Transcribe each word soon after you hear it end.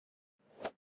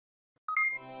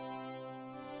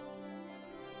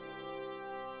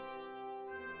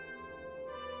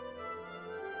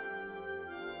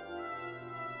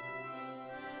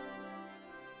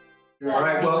All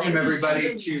right, welcome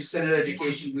everybody to Senate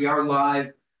Education. We are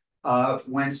live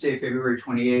Wednesday, February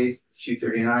 28th,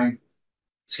 2:39.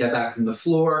 Let's get back from the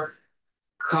floor.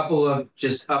 Couple of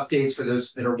just updates for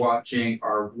those that are watching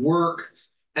our work.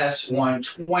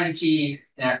 S.120,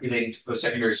 that relating to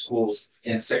post-secondary schools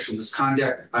and sexual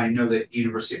misconduct. I know that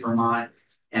University of Vermont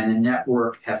and the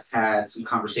network have had some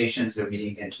conversations. They're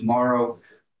meeting again tomorrow.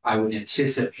 I would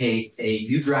anticipate a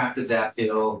new draft of that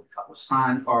bill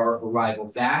upon our arrival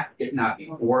back, if not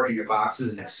before, in your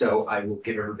boxes. And if so, I will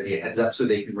give everybody a heads up so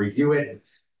they can review it.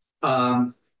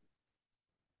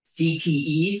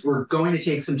 CTEs, we're going to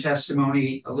take some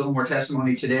testimony, a little more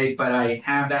testimony today, but I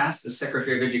have asked the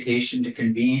Secretary of Education to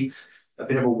convene a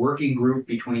bit of a working group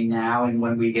between now and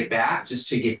when we get back, just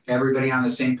to get everybody on the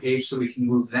same page so we can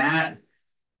move that.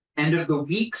 End of the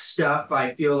week stuff,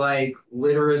 I feel like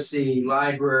literacy,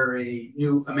 library,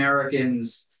 new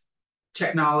Americans,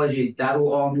 technology,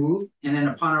 that'll all move. And then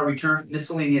upon our return,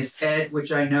 miscellaneous ed,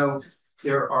 which I know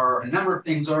there are a number of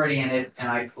things already in it, and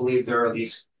I believe there are at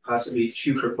least possibly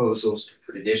 2 proposals to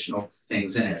put additional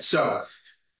things in it. So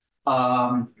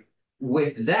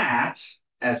with that,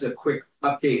 as a quick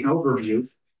update and overview,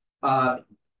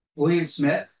 William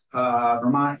Smith,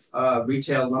 Vermont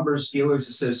Retail Lumber Dealers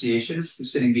Association,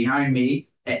 who's sitting behind me,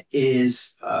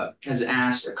 has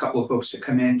asked a couple of folks to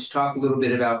come in to talk a little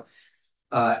bit about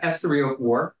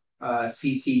S.304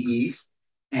 CTEs.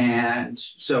 And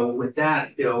so with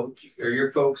that, Bill, are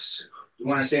your folks, you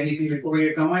want to say anything before we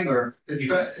get going? Or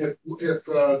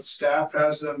if staff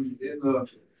has them in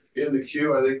the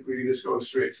queue, I think we can just go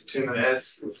straight to Tim and Ed.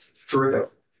 Terrific.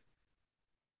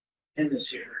 In this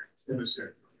here.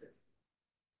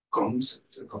 Combs.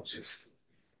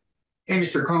 Hey,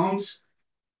 Mr. Combs.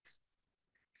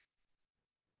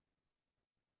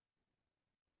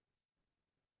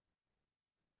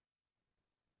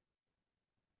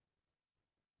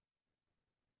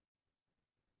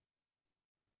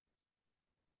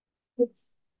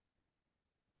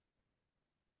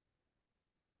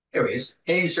 There he is.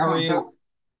 Hey, Mr. Combs.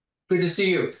 Good to see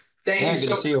you. Good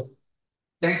to see you.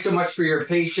 Thanks so much for your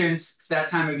patience. It's that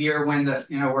time of year when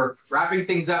we're wrapping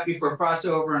things up before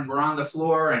crossover and we're on the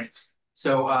floor. And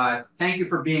so thank you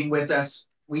for being with us.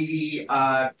 We,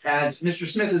 as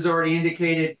Mr. Smith has already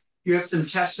indicated, you have some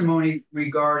testimony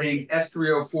regarding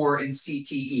S.304 and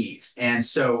CTEs. And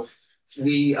so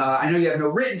I know you have no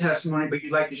written testimony, but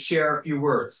you'd like to share a few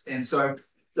words. And so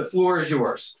the floor is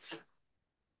yours.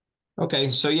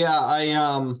 Okay, so yeah,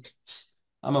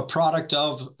 I'm a product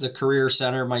of the Career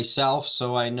Center myself,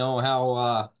 so I know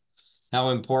how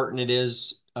important it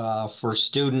is for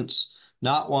students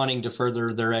not wanting to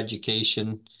further their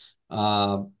education,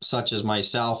 such as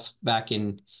myself back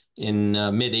in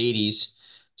mid 80s.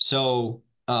 So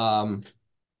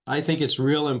I think it's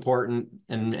real important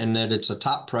and that it's a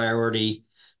top priority,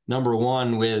 number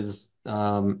one, with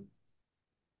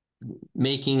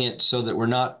making it so that we're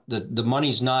not the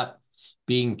money's not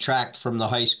being tracked from the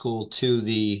high school to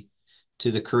the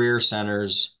career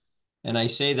centers. And I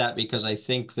say that because I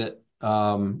think that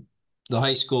the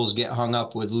high schools get hung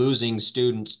up with losing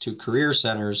students to career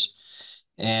centers,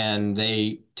 and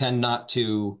they tend not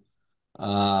to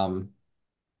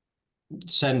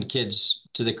send kids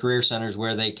to the career centers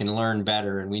where they can learn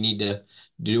better. And we need to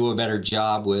do a better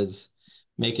job with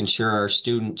making sure our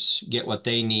students get what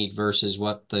they need versus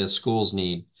what the schools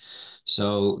need.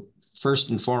 So first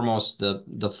and foremost,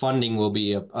 the funding will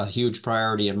be a huge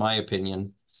priority, in my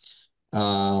opinion.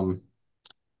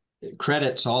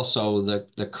 Credits also,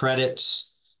 the credits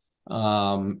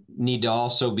need to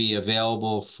also be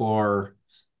available for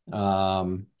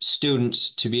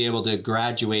students to be able to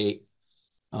graduate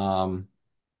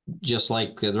just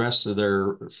like the rest of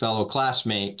their fellow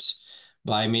classmates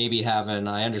by maybe having,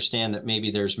 I understand that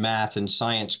maybe there's math and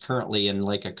science currently in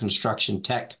like a construction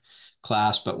tech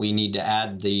class, but we need to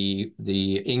add the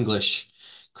English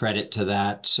credit to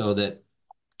that so that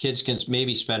kids can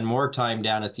maybe spend more time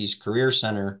down at these career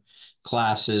center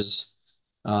classes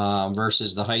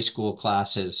versus the high school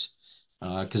classes,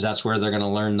 because that's where they're going to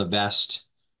learn the best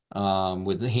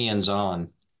with the hands-on.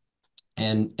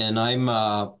 And I'm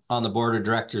on the board of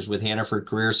directors with Hannaford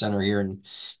Career Center here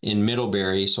in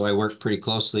Middlebury, so I work pretty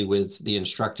closely with the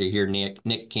instructor here,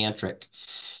 Nick Cantrick.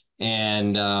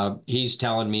 And he's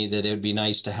telling me that it would be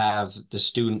nice to have the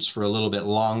students for a little bit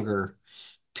longer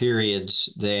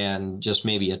periods than just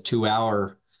maybe a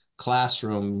 2-hour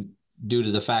classroom, due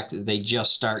to the fact that they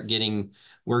just start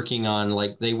working on,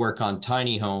 like they work on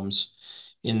tiny homes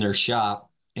in their shop,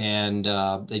 and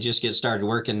they just get started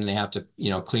working and they have to,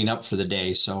 clean up for the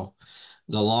day. So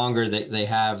the longer that they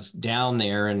have down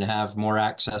there and have more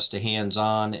access to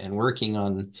hands-on and working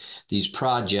on these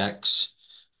projects,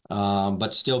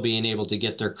 but still being able to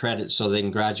get their credit so they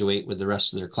can graduate with the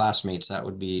rest of their classmates, that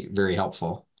would be very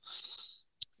helpful.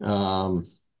 I'd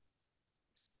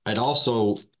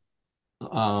also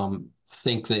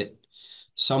think that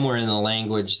somewhere in the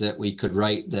language that we could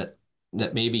write that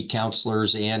maybe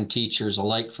counselors and teachers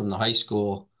alike from the high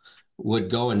school would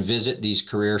go and visit these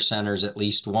career centers at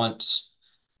least once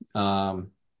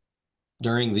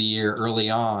during the year early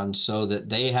on, so that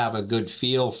they have a good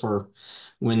feel for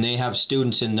when they have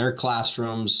students in their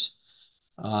classrooms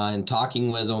and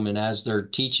talking with them, and as they're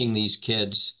teaching these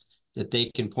kids, that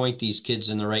they can point these kids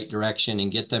in the right direction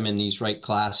and get them in these right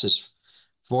classes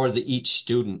for each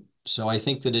student. So I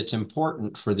think that it's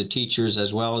important for the teachers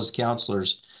as well as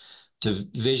counselors to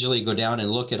visually go down and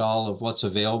look at all of what's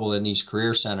available in these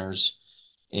career centers,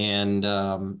 and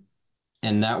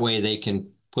that way they can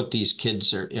put these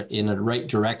kids in the right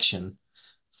direction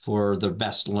for the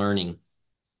best learning.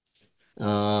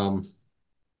 And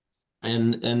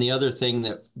the other thing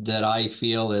that I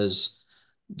feel is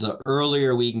the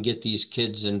earlier we can get these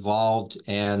kids involved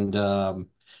and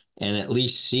at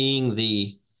least seeing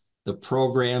the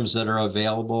programs that are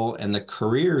available and the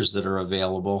careers that are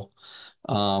available,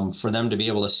 for them to be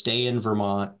able to stay in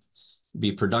Vermont,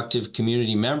 be productive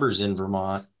community members in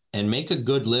Vermont, and make a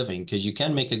good living, because you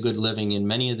can make a good living in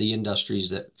many of the industries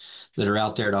that are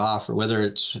out there to offer, whether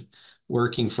it's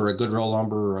working for a Goodrow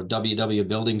Lumber or a WW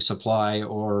Building Supply,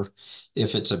 or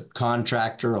if it's a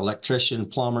contractor, electrician,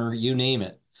 plumber, you name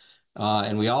it.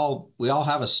 And we all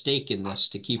have a stake in this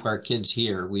to keep our kids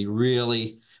here. We're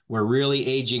really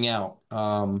aging out.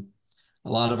 A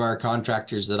lot of our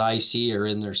contractors that I see are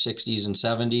in their 60s and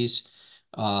 70s,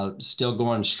 still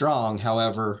going strong.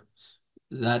 However,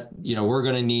 we're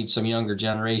going to need some younger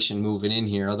generation moving in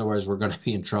here. Otherwise, we're going to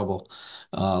be in trouble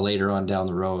later on down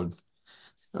the road.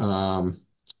 And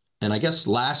I guess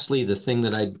lastly, the thing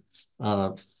that I'd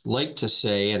like to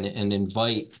say and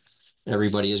invite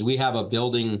everybody is we have a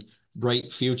Building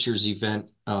Bright Futures event,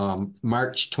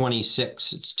 March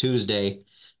 26th. It's Tuesday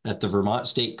at the Vermont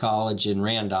State College in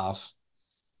Randolph.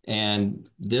 And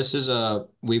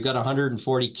we've got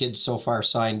 140 kids so far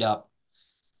signed up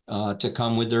to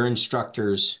come with their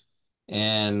instructors.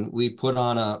 And we put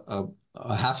on a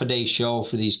half a day show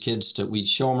for these kids we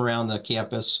show them around the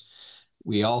campus.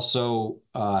 We also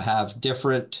have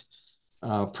different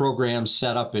programs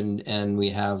set up, and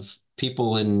we have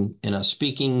people in a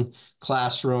speaking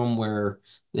classroom where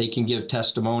they can give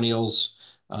testimonials.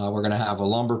 We're going to have a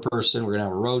lumber person, we're going to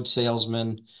have a road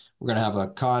salesman, we're going to have a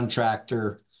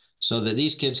contractor, so that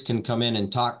these kids can come in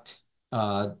and talk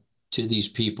to these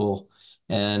people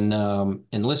and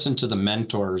listen to the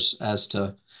mentors as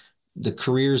to the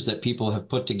careers that people have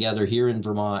put together here in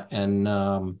Vermont and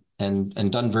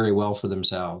done very well for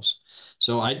themselves.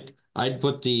 So I'd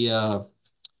put the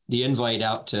invite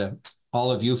out to all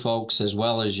of you folks as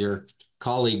well as your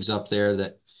colleagues up there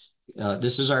that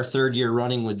this is our third year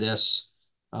running with this,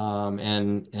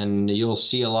 and you'll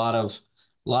see a lot of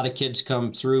kids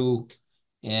come through,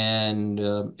 and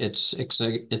it's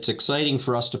exciting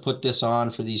for us to put this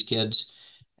on for these kids.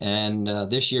 And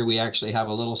this year we actually have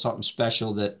a little something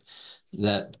special that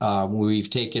we've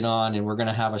taken on, and we're going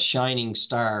to have a shining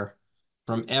star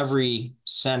from every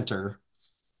center.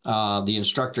 The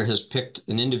instructor has picked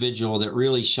an individual that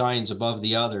really shines above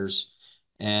the others,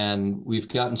 and we've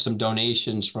gotten some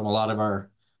donations from a lot of our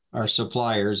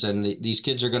suppliers, and these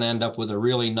kids are going to end up with a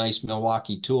really nice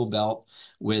Milwaukee tool belt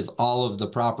with all of the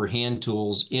proper hand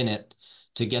tools in it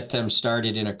to get them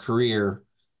started in a career,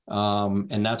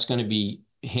 and that's going to be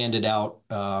handed out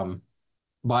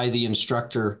by the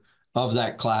instructor of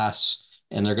that class,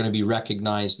 and they're going to be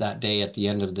recognized that day at the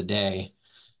end of the day.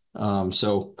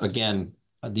 So again,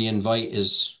 the invite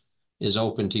is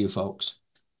open to you folks.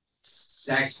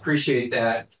 Thanks, appreciate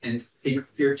that. And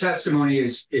your testimony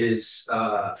is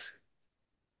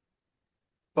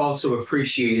also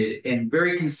appreciated and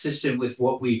very consistent with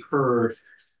what we heard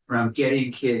around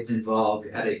getting kids involved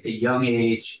at a young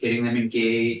age, getting them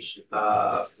engaged.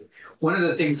 One of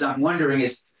the things I'm wondering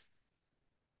is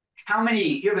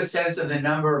you have a sense of the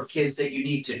number of kids that you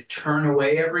need to turn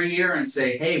away every year and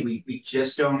say, hey, we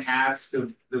just don't have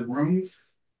the room,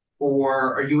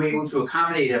 or are you able to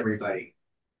accommodate everybody?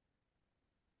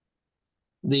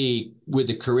 With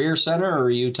the career center, or are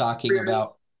you talking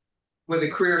about? With the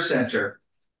career center.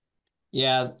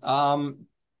 Yeah,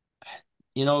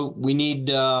 we need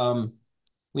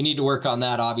to work on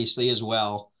that obviously as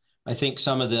well. I think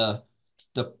some of the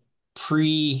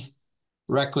pre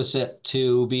requisite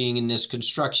to being in this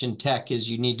construction tech is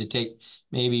you need to take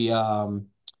maybe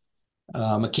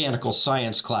mechanical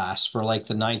science class for like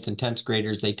the 9th and 10th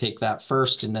graders. They take that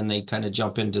first, and then they kind of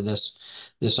jump into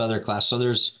this other class. So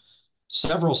there's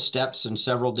several steps and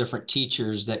several different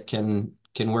teachers that can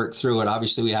work through it.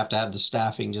 Obviously, we have to have the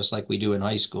staffing just like we do in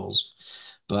high schools,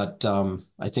 but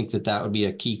I think that would be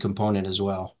a key component as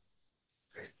well.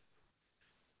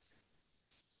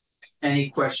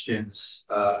 Any questions,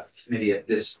 committee, at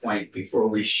this point before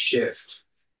we shift?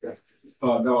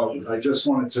 No, I just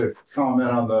wanted to comment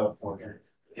on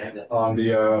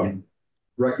the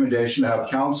recommendation to have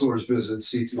counselors visit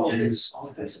CTEs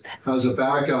as a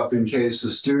backup in case the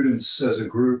students as a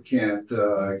group can't,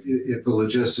 if the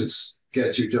logistics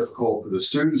get too difficult for the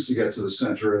students to get to the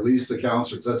center, at least the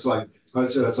counselors. That's like, I'd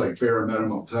say that's like bare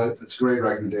minimum. That's a great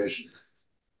recommendation.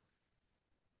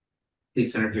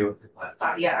 Please interview.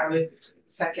 Yeah, I would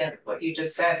second what you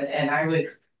just said, and I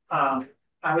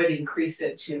would increase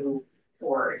it to,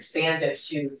 or expand it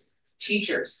to,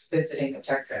 teachers visiting the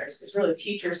tech centers, because really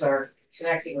teachers are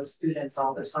connecting with students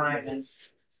all the time, and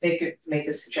they could make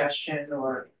a suggestion,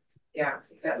 or yeah, I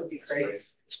think that would be great.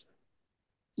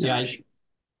 Yeah,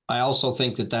 I also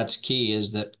think that's key,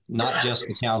 is that not just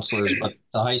the counselors, but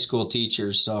the high school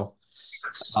teachers. So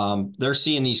they're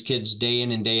seeing these kids day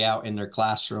in and day out in their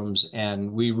classrooms,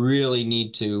 and we really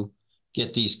need to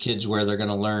get these kids where they're going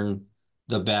to learn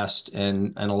the best.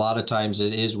 And a lot of times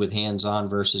it is with hands-on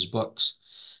versus books.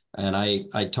 And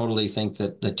I totally think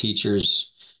that the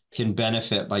teachers can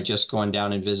benefit by just going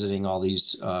down and visiting all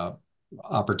these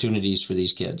opportunities for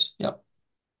these kids. Yep.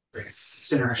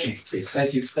 Senator Sheen, please.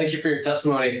 Thank you. Thank you for your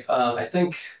testimony. I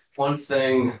think one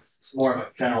thing, it's more of a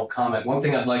general comment. One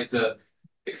thing I'd like to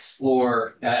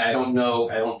explore, I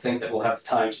don't think that we'll have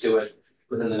time to do it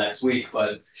within the next week,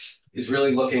 but is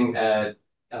really looking at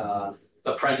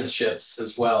apprenticeships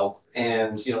as well.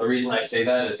 And, the reason I say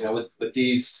that is, with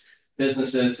these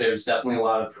businesses, there's definitely a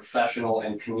lot of professional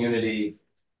and community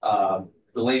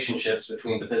relationships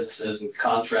between the businesses and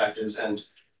contractors. And,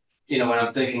 when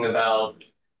I'm thinking about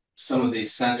some of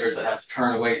these centers that have to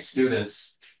turn away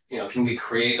students, can we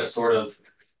create a sort of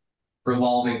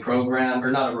revolving program, or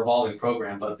not a revolving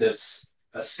program, but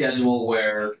a schedule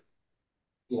where,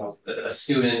 a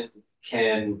student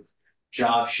can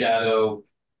job shadow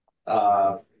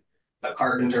a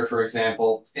carpenter, for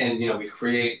example, and, we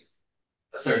create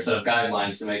a certain set of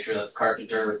guidelines to make sure that the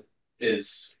carpenter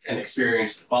is an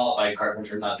experienced, qualified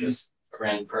carpenter, not just a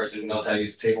random person who knows how to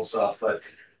use table saw, but,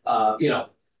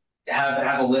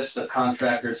 have a list of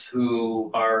contractors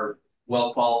who are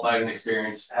well qualified and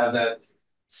experienced, have that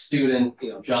student,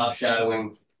 job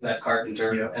shadowing that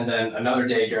carpenter, and then another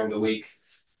day during the week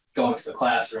going to the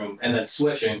classroom, and then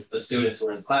switching the students who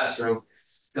are in the classroom,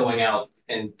 going out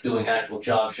and doing actual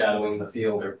job shadowing in the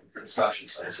field or construction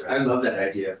sites. I love that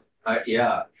idea.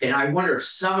 Yeah, and I wonder if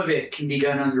some of it can be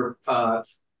done under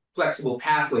flexible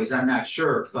pathways. I'm not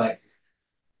sure, but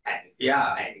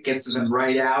yeah, it gets them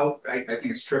right out. I think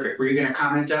it's terrific. Were you going to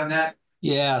comment on that?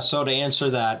 Yeah. So to answer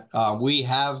that, we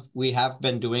have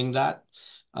been doing that.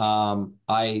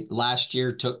 I last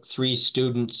year took 3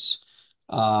 students.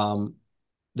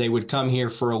 They would come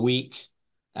here for a week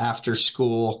after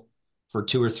school for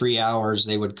 2 or 3 hours.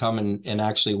 They would come and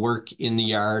actually work in the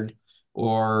yard,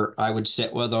 or I would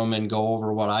sit with them and go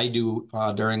over what I do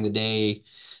during the day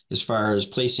as far as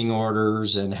placing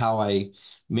orders and how I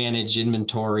manage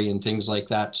inventory and things like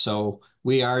that. So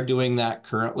we are doing that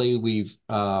currently.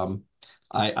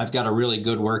 I've got a really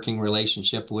good working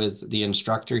relationship with the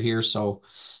instructor here, so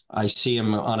I see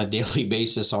him on a daily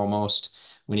basis almost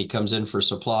when he comes in for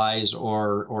supplies,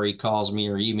 or he calls me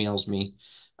or emails me.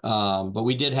 But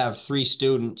we did have 3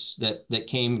 students that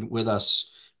came with us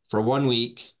for 1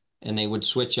 week, and they would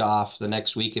switch off. The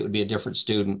next week it would be a different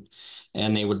student,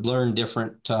 and they would learn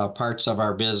different parts of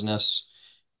our business.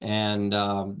 And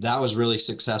that was really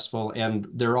successful. And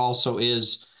there also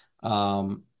is,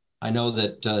 I know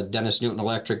that Dennis Newton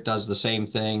Electric does the same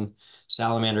thing.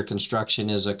 Salamander Construction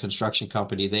is a construction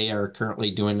company. They are currently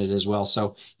doing it as well.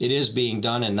 So it is being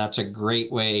done, and that's a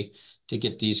great way to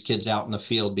get these kids out in the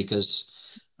field, because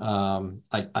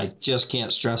I just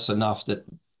can't stress enough that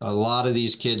a lot of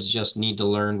these kids just need to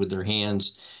learn with their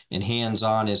hands, and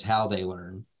hands-on is how they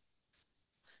learn.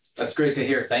 That's great to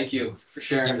hear. Thank you for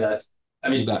sharing that. I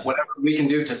mean, whatever we can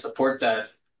do to support that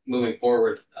moving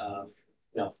forward,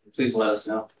 please let us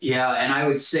know. Yeah, and I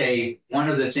would say one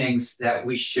of the things that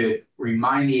we should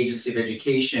remind the Agency of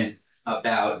Education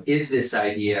about is this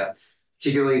idea.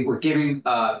 Particularly, we're giving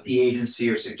the agency,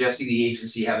 or suggesting the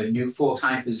agency, have a new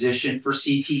full-time position for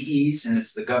CTEs, and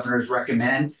it's the governor's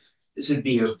recommend. This would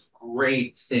be a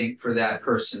great thing for that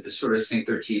person to sort of sink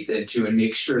their teeth into and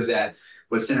make sure that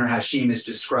what Senator Hashim is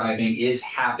describing is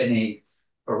happening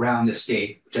around the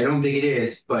state, which I don't think it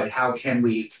is, but how can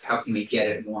we get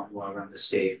it more and more around the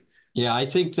state? Yeah, I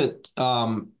think that,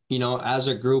 you know, as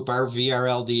a group, our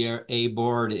VRLDA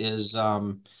board is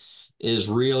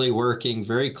really working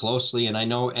very closely. And I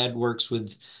know Ed works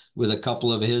with a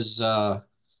couple of his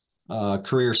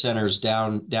career centers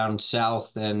down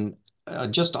south and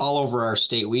just all over our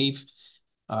state.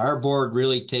 Our board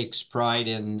really takes pride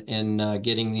in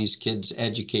getting these kids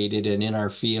educated and in our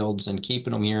fields and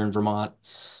keeping them here in Vermont.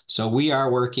 So we are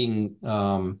working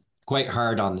quite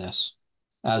hard on this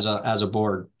as a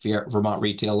board, Vermont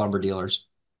Retail Lumber Dealers.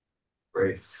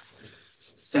 Great.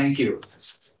 Thank you.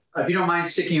 If you don't mind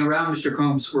sticking around, Mr.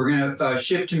 Combs, we're going to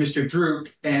shift to Mr. Druk.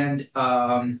 And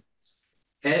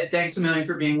Ed, thanks a million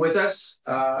for being with us.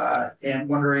 And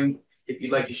wondering if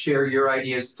you'd like to share your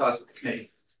ideas and thoughts with the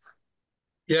committee.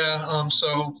 Yeah,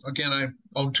 so again, I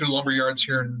own 2 lumber yards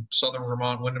here in southern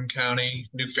Vermont, Windham County,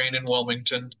 Newfane and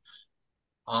Wilmington.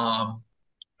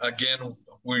 Again,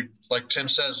 like Tim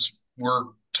says, we're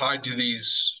tied to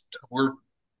we're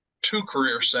 2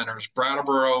 career centers,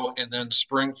 Brattleboro and then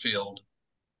Springfield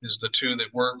is the 2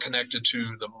 that we're connected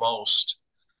to the most.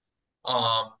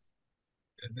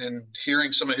 And then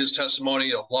hearing some of his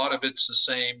testimony, a lot of it's the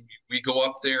same. We go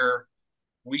up there,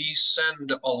 we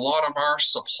send a lot of our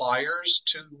suppliers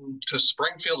to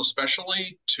Springfield,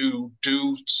 especially to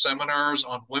do seminars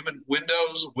on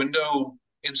window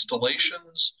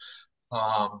installations.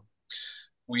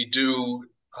 We do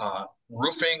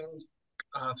roofing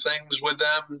things with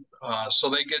them.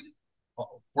 So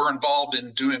we're involved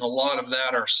in doing a lot of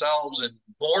that ourselves and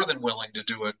more than willing to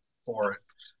do it for it.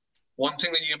 One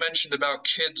thing that you mentioned about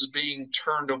kids being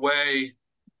turned away,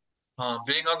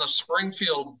 being on the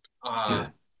Springfield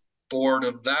board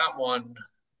of that one,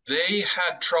 they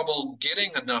had trouble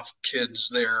getting enough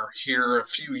kids here a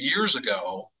few years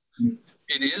ago.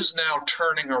 It is now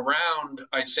turning around,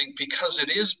 I think, because it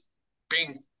is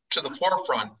being to the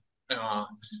forefront. You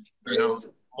know,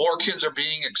 more kids are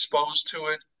being exposed to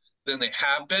it than they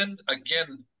have been.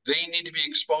 Again, they need to be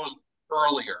exposed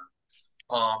earlier.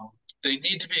 They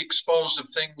need to be exposed to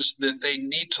things that they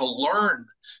need to learn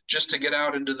just to get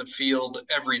out into the field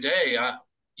every day.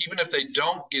 Even if they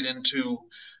don't get into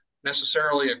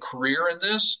necessarily a career in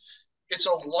this, it's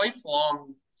a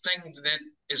lifelong thing that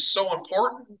is so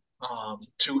important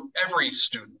to every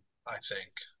student, I think.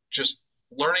 Just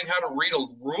learning how to read a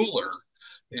ruler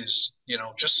is, you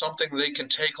know, just something they can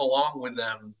take along with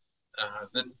them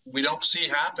that we don't see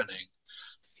happening.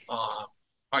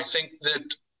 I think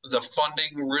that the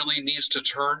funding really needs to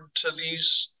turn to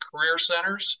these career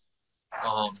centers.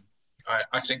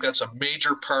 I think that's a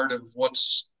major part of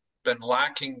what's been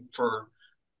lacking for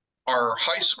our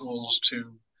high schools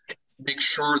to make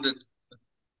sure that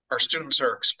our students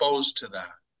are exposed to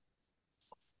that.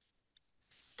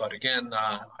 But again,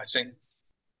 I think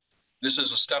this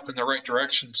is a step in the right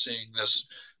direction, seeing this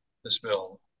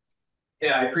bill.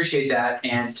 Yeah, I appreciate that.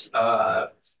 And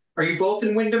are you both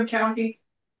in Windham County?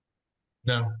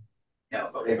 No.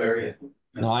 No, okay, very good.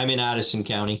 No, I'm in Addison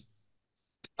County.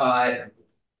 And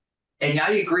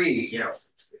I agree, you know,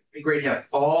 it'd be great to have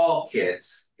all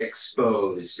kids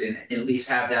exposed and at least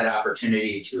have that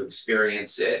opportunity to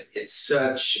experience it. It's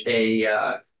such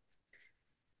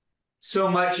so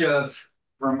much of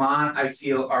Vermont, I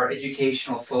feel our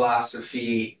educational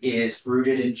philosophy is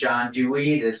rooted in John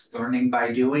Dewey, this learning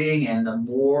by doing. And the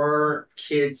more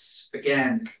kids,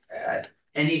 again, at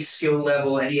any skill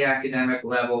level, any academic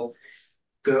level,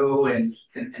 go and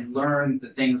learn the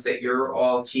things that you're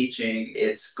all teaching,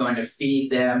 it's going to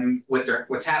feed them with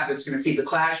what's happening. It's going to feed the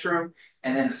classroom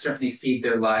and then certainly feed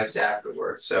their lives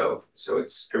afterwards. So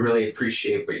I really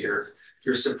appreciate what your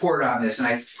support on this. And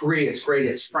I agree, it's great.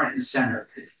 It's front and center.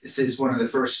 This is one of the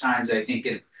first times I think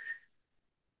in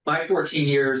my 14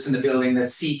 years in the building that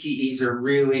CTEs are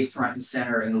really front and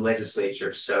center in the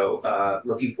legislature. So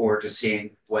looking forward to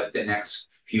seeing what the next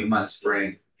few months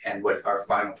bring and what our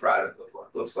final product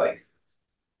looks like.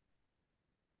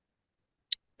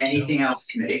 Anything else,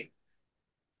 committee?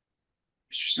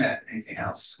 Mr. Smith, anything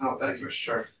else? Oh, thank you, Mr.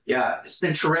 Chair. Yeah, it's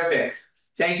been terrific.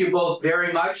 Thank you both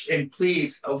very much. And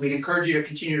please, we'd encourage you to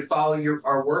continue to follow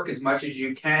our work as much as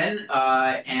you can.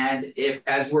 And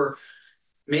as we're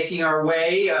making our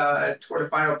way toward a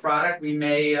final product, we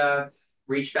may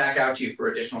reach back out to you for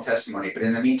additional testimony. But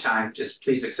in the meantime, just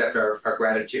please accept our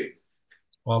gratitude.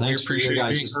 Well, Thanks we appreciate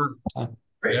being heard.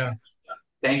 Great. Yeah.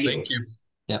 Thank you. Thank you.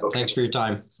 Yeah, Okay. Thanks for your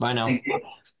time. Bye now. Thank you.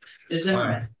 Is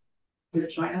Zimmerman Bye. here to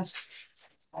join us?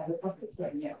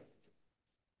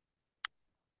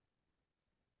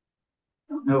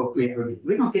 don't know if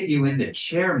we don't get you in the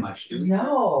chair much, do we?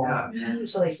 No, Yeah. I'm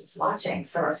usually just watching,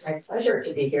 so it's my pleasure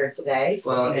to be here today,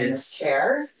 Well, sitting in this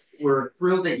chair. We're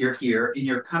thrilled that you're here and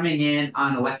you're coming in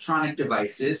on electronic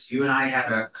devices. You and I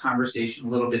had a conversation a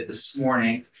little bit this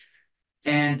morning.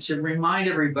 And to remind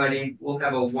everybody, we'll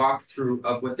have a walkthrough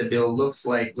of what the bill looks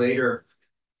like later.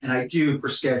 And I do, for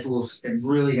schedules, am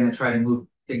really going to try to move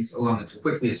things along as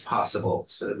quickly as possible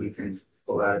so that we can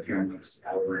pull out of here in the next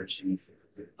hour and change.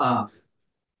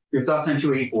 Your thoughts on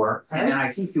 284, and then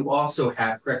I think you also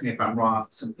have, correct me if I'm wrong,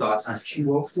 some thoughts on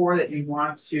 204 that you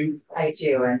want to. I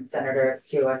do, and Senator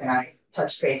Hewitt and I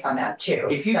touched base on that too.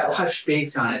 If you touch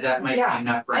base on it, that might be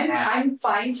enough for now. I'm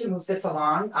fine to move this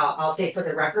along. I'll say for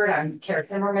the record, I'm Kara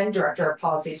Timmerman, Director of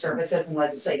Policy Services and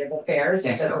Legislative Affairs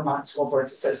at the Vermont School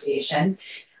Boards Association.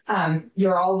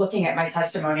 You're all looking at my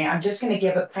testimony. I'm just going to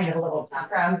give a kind of a little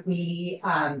background.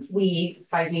 By we,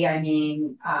 I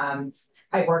mean,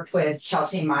 I worked with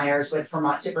Chelsea Myers with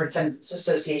Vermont Superintendents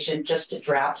Association just to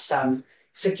draft some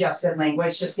suggested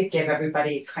language, just to give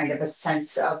everybody kind of a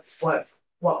sense of what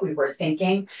we were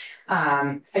thinking.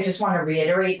 I just want to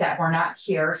reiterate that we're not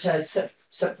here to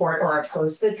support or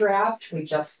oppose the draft. We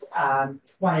just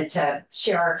wanted to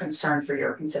share our concern for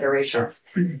your consideration.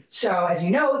 Sure. So as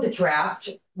you know, the draft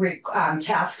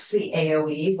tasks the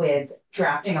AOE with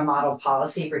drafting a model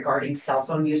policy regarding cell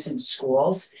phone use in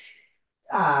schools.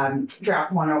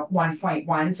 Draft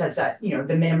 101.1 says that,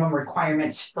 the minimum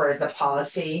requirements for the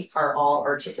policy are all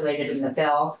articulated in the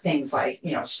bill. Things like,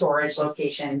 storage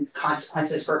location,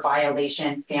 consequences for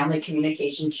violation, family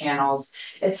communication channels,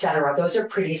 et cetera. Those are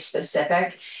pretty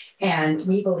specific. And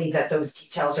we believe that those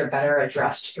details are better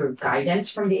addressed through guidance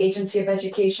from the Agency of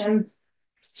Education.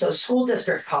 So school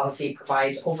district policy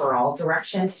provides overall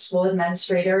direction to school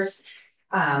administrators.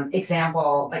 An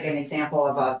example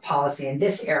of a policy in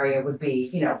this area would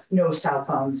be, no cell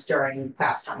phones during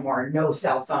class time or no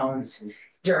cell phones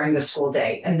during the school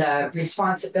day. And the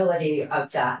responsibility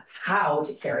of how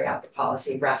to carry out the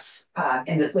policy rests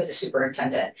with the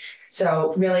superintendent.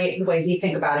 So really the way we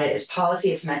think about it is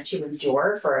policy is meant to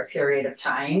endure for a period of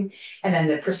time, and then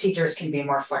the procedures can be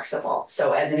more flexible.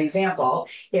 So as an example,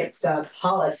 if the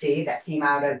policy that came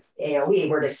out of AOE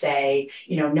were to say,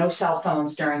 no cell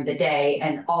phones during the day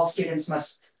and all students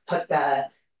must put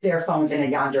their phones in a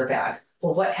Yonder bag.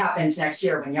 Well, what happens next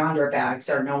year when Yonder bags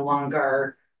are no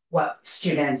longer what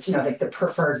students, like the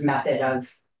preferred method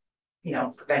of,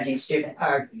 preventing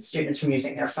students from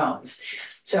using their phones.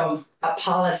 So a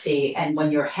policy, and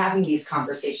when you're having these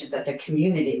conversations at the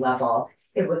community level,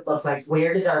 it would look like,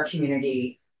 where does our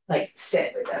community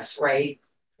sit with this, right?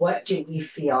 What do we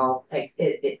feel like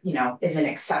is an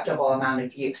acceptable amount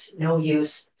of use? No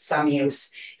use, some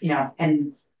use,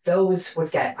 and those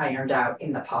would get ironed out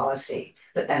in the policy.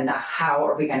 But then how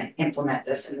are we going to implement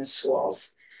this in the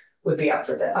schools would be up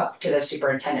to the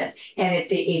superintendents. And if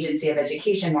the Agency of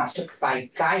Education wants to provide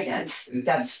guidance,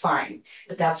 that's fine.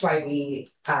 But that's why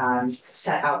we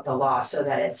set out the law, so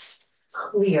that it's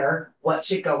clear what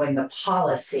should go in the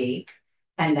policy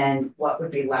and then what would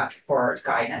be left for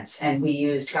guidance. And we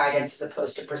used guidance as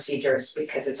opposed to procedures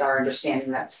because it's our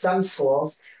understanding that some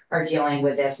schools are dealing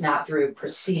with this not through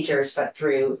procedures, but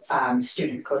through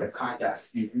student code of conduct.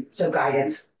 Mm-hmm. So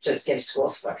guidance just gives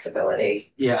schools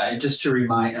flexibility. Yeah, and just to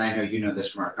remind, and I know you know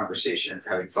this from our conversation,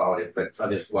 having followed it, but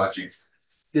others watching,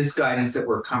 this guidance that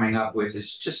we're coming up with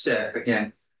is just to,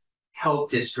 again,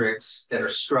 help districts that are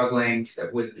struggling,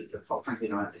 that frankly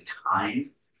don't have the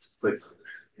time, but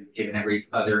given every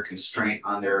other constraint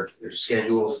on their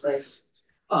schedules.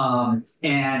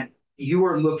 And you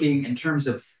are looking in terms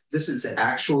of, this is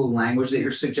actual language that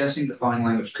you're suggesting, the following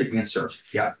language could be inserted.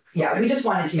 Yeah. Yeah, we just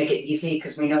wanted to make it easy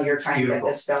because we know you're trying to get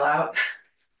this bill out.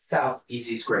 So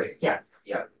easy is great. Yeah.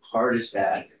 Yeah. Hard is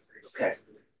bad. Okay.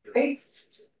 Great.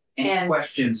 Any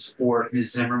questions for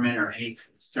Ms. Zimmerman or any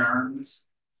concerns?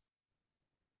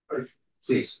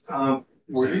 Please.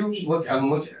 Were you I'm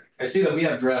looking. I see that we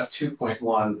have draft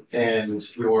 2.1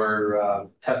 and your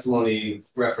testimony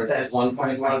reference is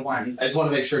 1.1. I just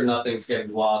want to make sure nothing's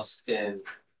getting lost in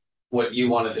what you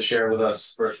wanted to share with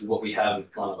us versus what we have in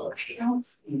front of us. I don't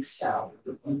think so.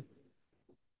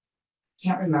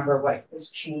 Can't remember what was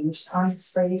changed on the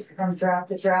slate from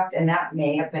draft to draft, and that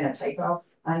may have been a typo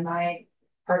on my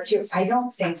part too. I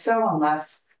don't think so,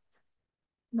 unless.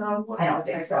 No, I don't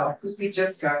think so. Because we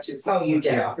just got to. Oh, you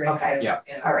did? Yeah. Okay. Yeah.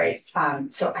 All right.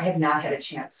 So I have not had a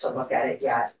chance to look at it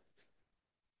yet.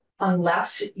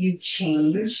 Unless you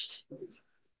changed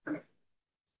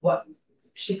what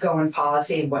should go in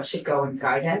policy and what should go in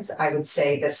guidance, I would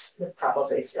say this would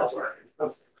probably still work.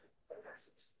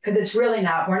 Because it's really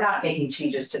not, we're not making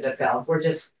changes to the bill. We're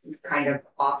just kind of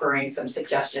offering some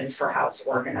suggestions for how it's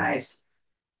organized.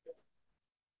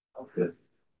 Oh, good.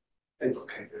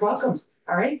 Okay. Welcome.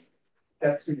 All right.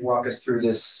 That's to walk us through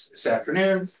this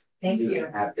afternoon. Thank We you.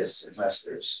 can have this unless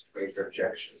there's greater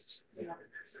objections. Yeah.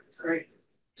 Great.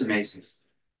 It's amazing.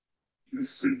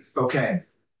 Okay.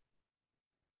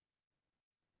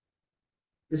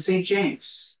 The St.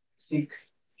 James.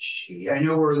 I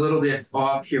know we're a little bit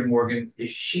off here, Morgan.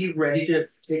 Is she ready to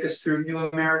take us through New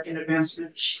American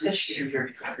Advancement? She said she can hear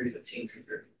me after the team.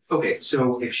 Okay,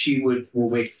 so if she would, we'll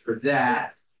wait for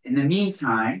that. In the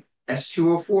meantime,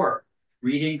 S.204,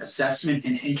 Reading, Assessment,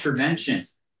 and Intervention.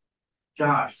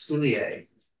 Josh Soulier.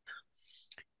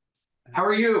 How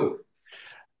are you?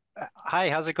 Hi,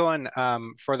 how's it going?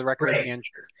 For the record, Great.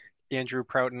 Andrew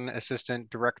Proughton, Assistant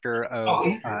Director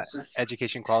of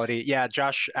Education Quality. Yeah,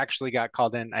 Josh actually got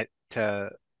called in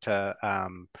to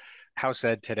House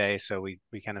Ed today, so we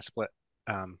kind of split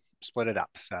it up.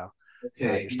 So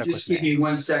Okay, you're stuck just with give me. me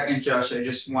 1 second, Josh. I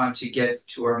just want to get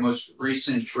to our most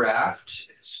recent draft.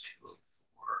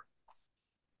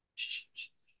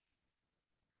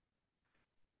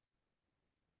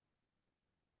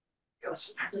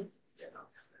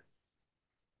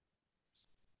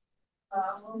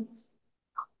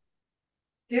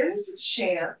 There's a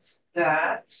chance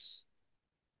that,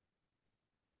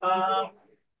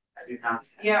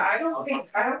 yeah, I don't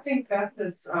think Beth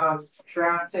has,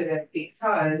 drafted it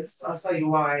because, I'll tell you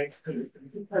why.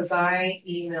 Because I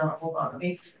emailed, hold on, let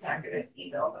me back at an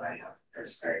email that I have,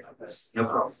 sorry about this. No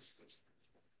problem.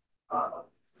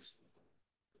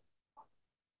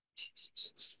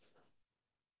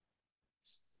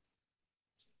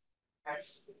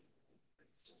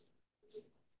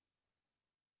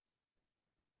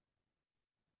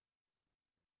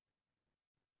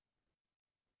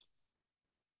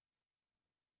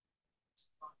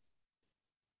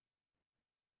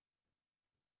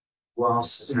 While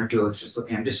Senator Gillis just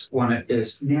looking, I just want to,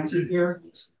 is Nancy here?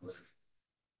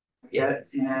 Yeah,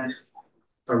 and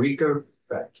Arika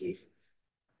Becky.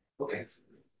 Okay.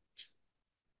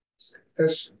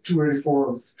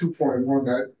 S.284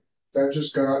 2.1, that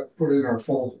just got put in our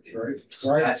folders, right?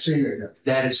 So I haven't seen it yet.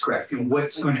 That is correct. And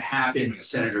what's going to happen,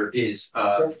 Senator, is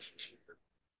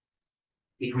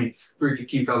between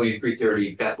 3:15 probably and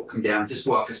 3:30, Beth will come down, just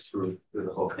walk us through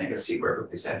the whole thing and see where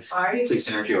everybody's at. Please,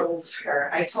 Senator.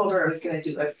 I told her I was gonna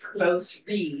do a close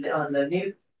read on the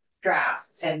new draft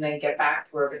and then get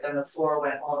back to her, but then the floor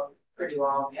went on pretty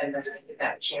long and then I didn't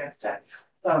have a chance to.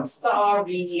 So I'm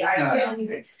sorry, I have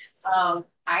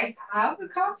a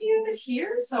copy of it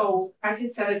here, so I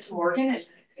can send it to Morgan and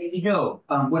maybe. No,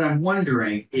 what I'm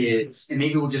wondering is, and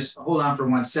maybe we'll just hold on for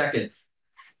 1 second.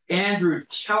 Andrew,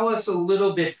 tell us a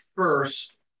little bit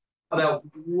first about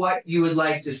what you would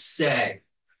like to say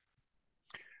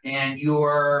and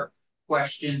your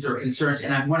questions or concerns.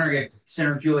 And I'm wondering if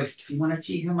Senator Buick, do you want to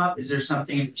tee him up? Is there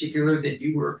something in particular that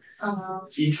you were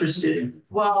interested in?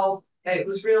 Well, it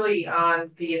was really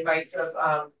on the advice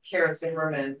of Kara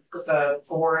Zimmerman with the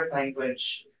board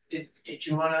language. Did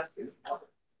you want to?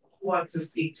 Wants to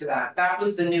speak to that. That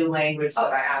was the new language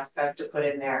that I asked them to put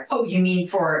in there. Oh, you mean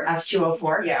for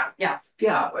S.204? Yeah.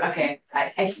 Okay.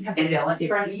 I can have the bill in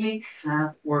front of me.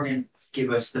 Morgan, give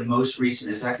us the most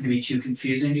recent. Is that going to be too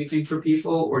confusing, do you think, for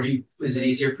people? Or is it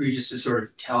easier for you just to sort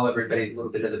of tell everybody a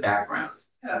little bit of the background?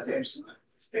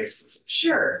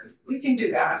 Sure, we can do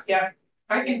that. Yeah,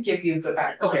 I can give you the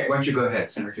background. Okay, why don't you go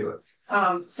ahead, Senator Hewitt.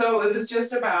 So it was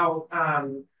just about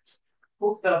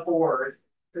the board,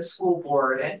 the school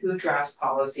board, and who drafts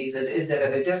policies. Is it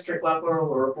at a district level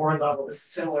or a board level? This is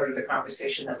similar to the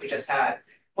conversation that we just had.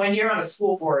 When you're on a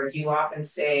school board, you often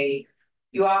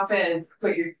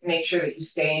make sure that you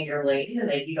stay in your lane and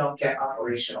that you don't get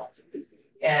operational.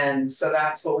 And so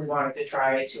that's what we wanted to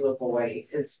try to avoid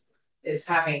is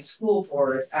having school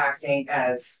boards acting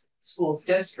as school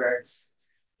districts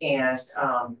and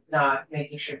not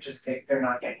making sure they're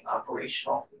not getting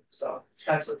operational. So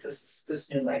that's what this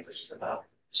new language is about.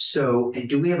 So, and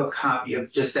do we have a copy of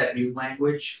just that new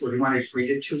language, or do you want to just read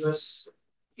it to us?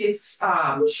 It's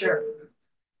sure.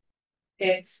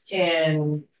 It's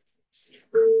in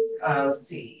let's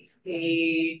see,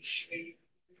 page. If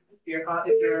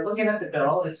you're looking at the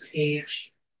bill, it's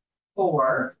page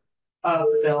 4 of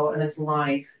the bill, and it's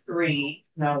line 3.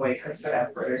 No, wait, let's go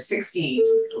down further. 16.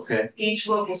 Okay. Each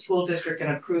local school district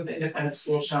and approved independent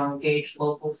school shall engage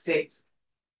local state.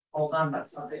 Hold on,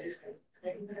 that's not it.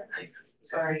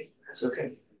 Sorry. That's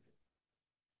okay.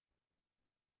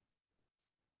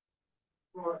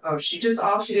 Oh, all she did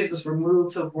was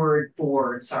remove the word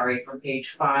board, sorry, from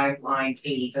page 5, line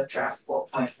 8 of draft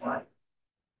 4.1.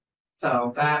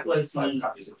 So that was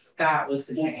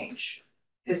the change.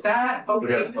 Is that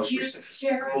okay? With you,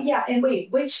 Sherry? Yeah, and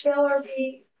wait, which bill are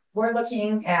we're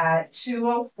looking at?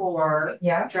 204,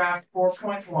 Yeah. draft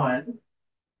 4.1.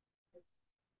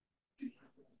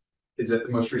 Is that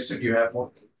the most recent you have?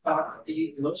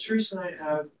 The most recent I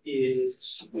have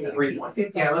is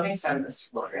 3.1. Yeah, let me send this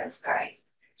to Morgan. Okay.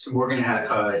 So we're gonna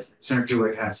have, Senator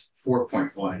Hewitt has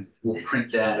 4.1. We'll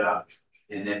print that up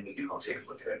and then we can all take a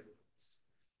look at it.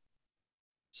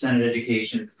 Senate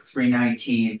Education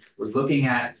 319, we're looking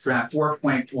at draft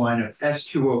 4.1 of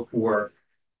S.204,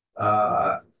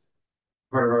 part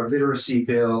of our literacy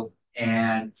bill.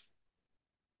 And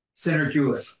Senator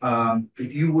Hewitt,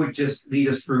 if you would just lead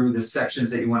us through the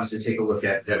sections that you want us to take a look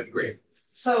at, that'd be great.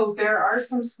 So there are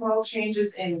some small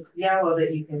changes in yellow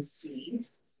that you can see.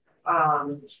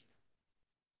 But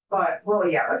well,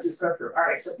 yeah, let's just go through. All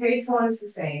right, so page 1 is the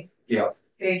same. Yeah.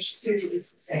 Page 2 is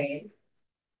the same.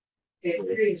 Page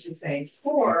 3 is the same.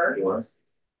 4.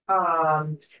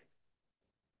 And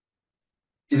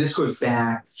this goes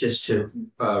back just to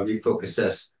refocus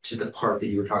us to the part that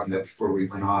you were talking about before we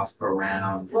went off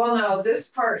around. Well, no, this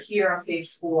part here on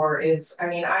page 4 is, I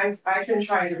mean, I've been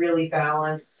trying to really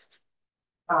balance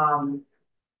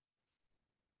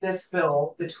this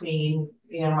bill between,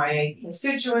 you know, my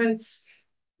constituents,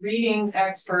 reading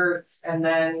experts, and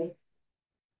then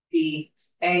the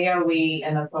AOE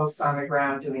and the folks on the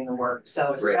ground doing the work.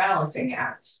 So it's a balancing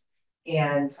act.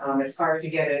 And it's hard to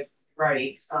get it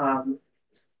right.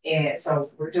 And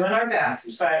so we're doing our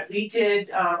best, but we did,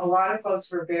 a lot of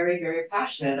folks were very, very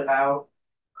passionate about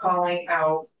calling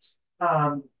out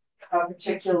a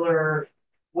particular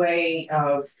way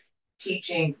of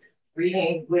teaching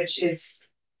reading, which is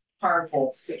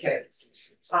harmful to kids.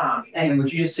 And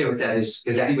would you just say what that is?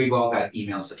 Because I think we've all got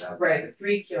emails about that. Right, the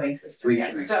 3 queuing system. 3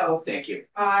 yes. queuing. So thank you.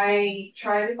 I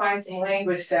tried to find some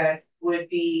language that would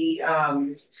be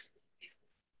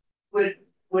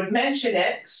would mention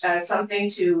it as something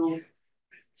to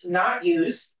not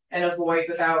use and avoid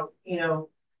without, you know,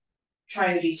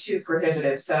 trying to be too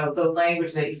prohibitive. So the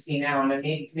language that you see now, and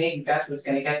maybe Beth was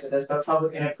going to get to this, but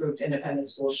public and approved independent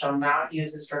schools shall not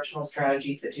use instructional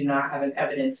strategies that do not have an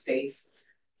evidence base,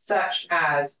 such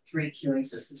as 3 queuing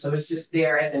systems. So it's just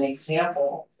there as an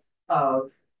example of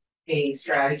a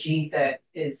strategy that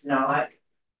is not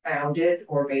founded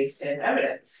or based in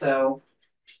evidence. So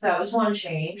that was one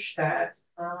change that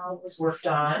was worked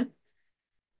on.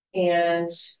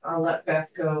 And I'll let Beth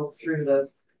go through the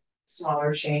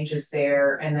smaller changes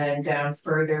there. And then down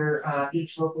further,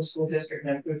 each local school district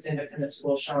and approved independent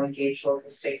school shall engage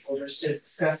local stakeholders to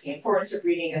discuss the importance of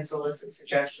reading and solicit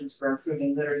suggestions for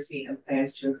improving literacy and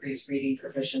plans to increase reading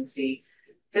proficiency.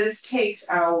 This takes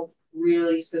out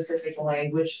really specific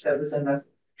language that was in the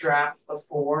draft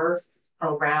before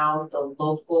around the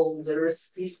local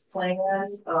literacy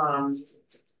plan.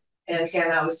 And again,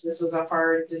 this was a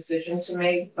hard decision to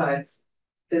make, but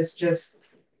this just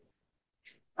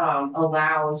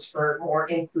allows for more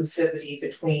inclusivity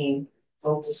between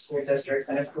local school districts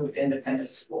and approved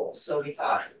independent schools. So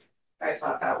I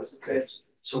thought that was good.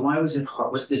 So why was it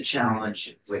hard? What's the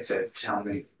challenge with it? Tell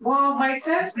me. Well, my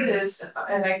sense is,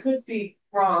 and I could be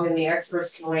wrong and the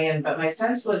experts can weigh in, but my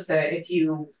sense was that if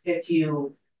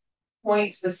you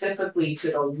point specifically to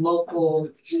the local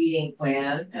reading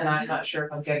plan, and I'm not sure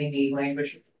if I'm getting the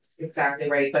language exactly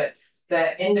right, but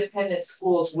that independent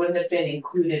schools wouldn't have been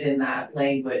included in that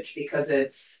language because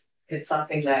it's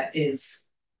something that is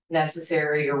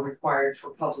necessary or required for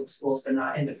public schools, but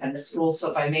not independent schools.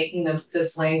 So by making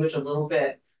this language a little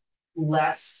bit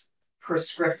less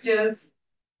prescriptive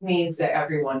means that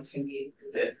everyone can be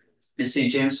included. Ms.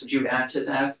 St. James, would you add to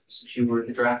that since you were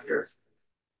the drafter?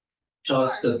 Tell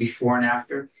us the before and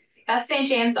after. That's St.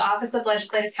 James Office of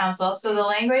Legislative Counsel. So the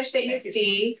language that you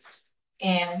see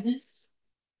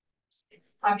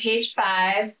on page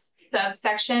 5,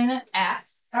 subsection F.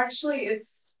 Actually,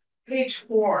 it's page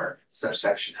 4.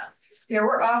 Subsection F. Yeah,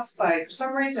 we're off by, for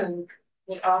some reason,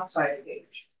 we're off by a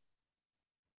page.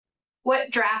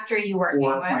 What draft are you working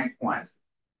with? 4.1.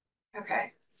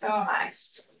 Okay, so am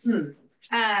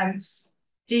I.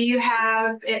 Do you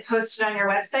have it posted on your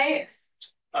website?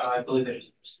 I believe it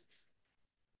is.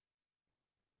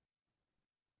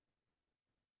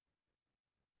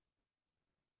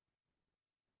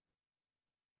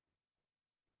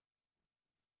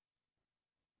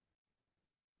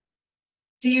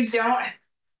 You don't?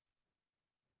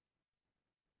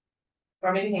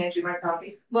 Want me to hand you my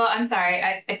copy? Well, I'm sorry.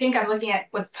 I think I'm looking at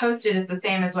what's posted is the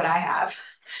same as what I have.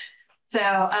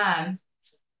 So,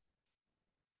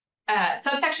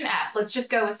 subsection F, let's just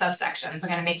go with subsections. I'm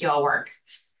going to make you all work.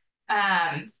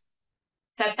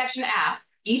 Subsection F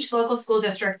Each local school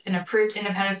district and approved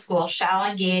independent school shall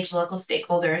engage local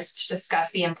stakeholders to discuss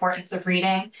the importance of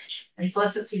reading and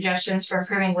solicit suggestions for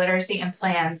improving literacy and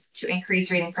plans to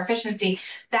increase reading proficiency.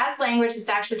 That's language that's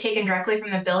actually taken directly from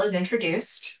the bill as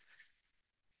introduced.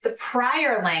 The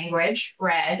prior language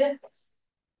read,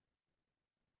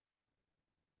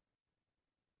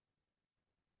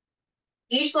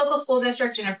 each local school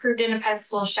district and approved independent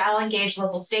school shall engage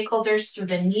local stakeholders through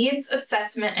the needs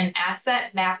assessment and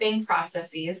asset mapping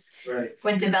processes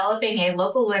when developing a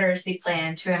local literacy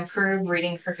plan to improve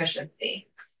reading proficiency.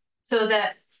 So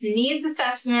the needs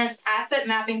assessment, asset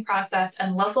mapping process,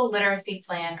 and local literacy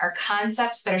plan are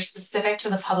concepts that are specific to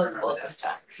the public school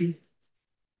district.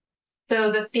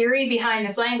 So the theory behind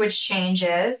this language change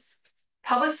is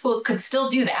public schools could still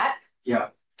do that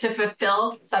to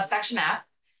fulfill subsection F.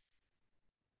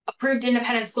 Approved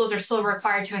independent schools are still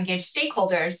required to engage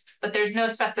stakeholders, but there's no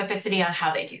specificity on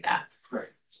how they do that. Right.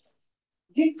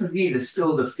 I think for me,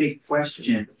 the big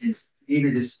question, and maybe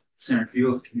this Senator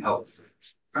Buell can help,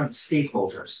 are the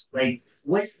stakeholders. Like,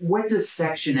 what does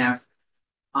Section F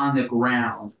on the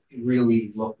ground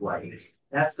really look like?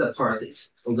 That's the part that's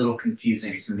a little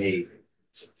confusing to me.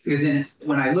 Because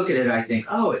when I look at it, I think,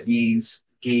 oh, it means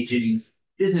engaging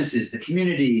businesses, the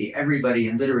community, everybody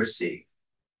in literacy.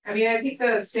 I mean, I think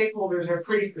the stakeholders are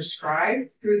pretty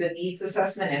prescribed through the needs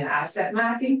assessment and asset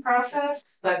mapping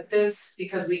process, but this,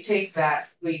 because we take that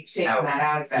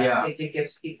out of that, I think it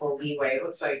gives people leeway. It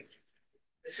looks like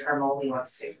Mr. Armoli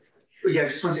wants to say something. Yeah,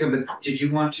 just one second, but did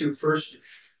you want to first?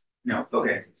 No,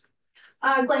 okay.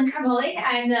 Gwen Carmoli,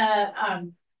 I'm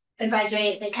the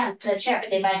the chair of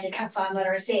the Advisory Council on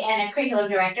Literacy and a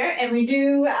curriculum director, and we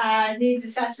do needs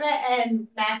assessment and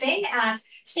mapping.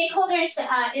 Stakeholders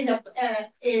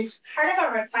is part of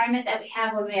a requirement that we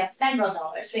have when we have federal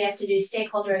dollars. We have to do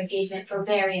stakeholder engagement for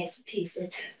various pieces.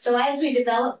 So as we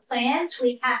develop plans,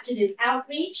 we have to do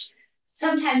outreach,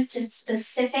 sometimes to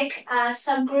specific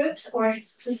subgroups or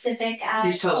specific.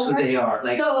 Please tell us who they are.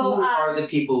 Like, so, who are the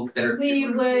people that are? We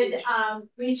would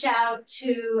reach out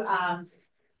to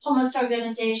homeless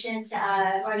organizations,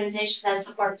 organizations that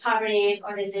support poverty,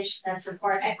 organizations that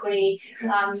support equity,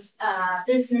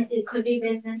 business, it could be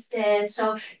businesses.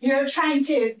 So you're trying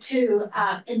to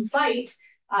invite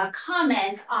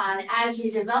comment on as we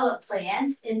develop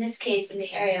plans, in this case in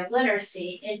the area of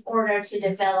literacy, in order to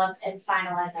develop and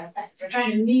finalize our plans. We're trying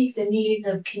to meet the needs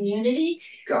of community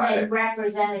and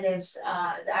representatives,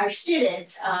 our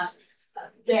students,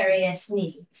 various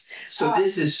needs. So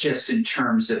this is just in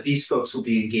terms of these folks will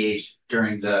be engaged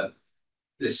during the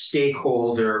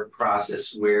stakeholder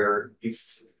process where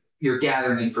if you're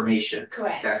gathering information,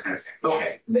 correct, that kind of thing.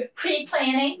 Okay. Yes.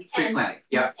 Pre-planning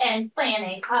and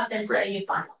planning up until you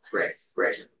finalize.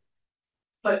 Great.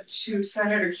 But to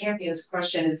Senator Campion's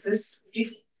question, do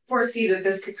you foresee that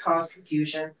this could cause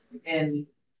confusion in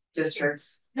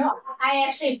districts? No,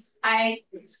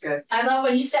 it's good. I love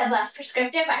when you said less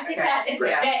prescriptive. I think that is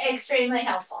extremely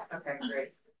helpful. Okay,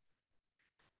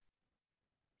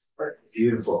 great.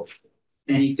 Beautiful.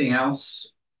 Anything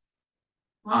else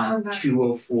on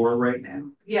 204 right now?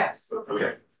 Yes.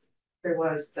 Okay. There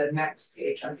was the next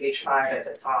page on page 5 at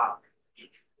the top.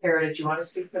 Kara, did you want to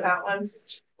speak for that one?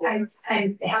 I'm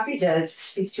happy to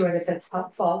speak to it if it's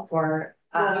helpful or.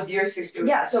 What was your suggestion?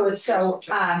 Yeah,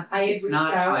 it's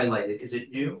not highlighted. Is it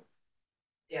new?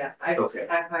 Yeah, I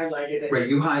highlighted it. Right,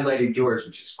 you highlighted yours,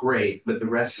 which is great, but the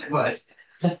rest of us.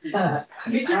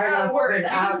 You took out a word.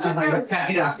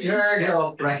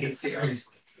 Right,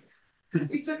 seriously.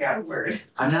 We took out a word.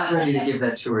 I'm not ready to give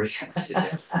that to her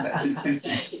yet.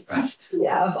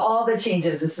 Yeah, of all the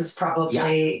changes, this is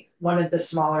probably one of the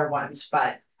smaller ones,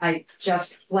 but I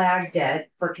just flagged it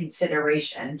for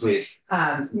consideration. Please.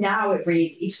 Now it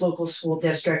reads, each local school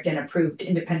district and approved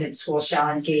independent school shall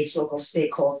engage local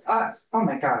stakeholders. Oh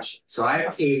my gosh. So I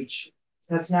have H.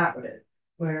 That's not what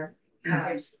where?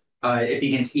 It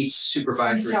begins each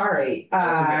supervisory. Sorry.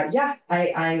 Yeah,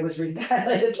 I was reading the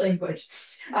highlighted language.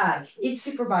 Each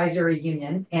supervisory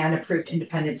union and approved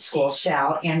independent school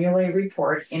shall annually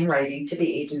report in writing to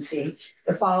the agency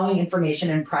the following information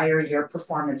and prior year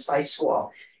performance by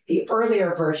school. The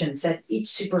earlier version said each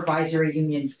supervisory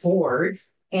union board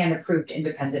and approved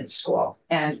independent school.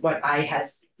 And what I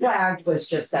had flagged was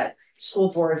just that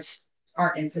school boards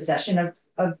aren't in possession of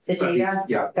the data.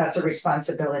 That's a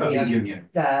responsibility of the union,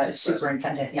 the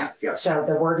superintendent. Yeah. So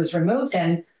the word was removed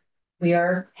and we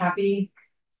are happy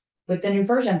with the new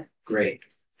version. Great.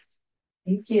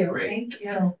 Thank you. Great. Thank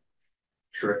you.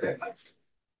 Terrific.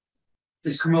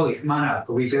 Ms. Carmoli, come on up.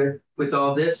 Are we good with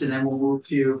all this? And then we'll move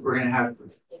to, we're going to have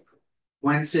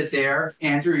Gwen sit there.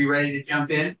 Andrew, are you ready to jump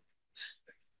in?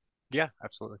 Yeah,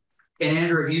 absolutely. And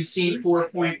Andrew, have you seen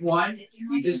 4.1?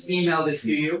 We just emailed it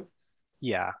to you.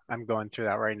 Yeah, I'm going through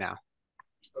that right now.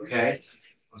 Okay.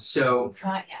 So,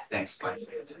 thanks, Mike.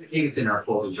 I think it's in our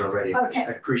folders already. Okay.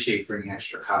 I appreciate bringing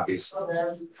extra copies.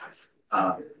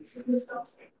 Not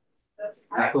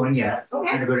going yet. We're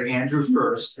gonna go to Andrew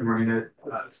first, and we're gonna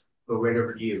go right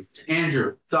over to you.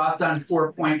 Andrew, thoughts on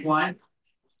 4.1?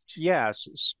 Yeah,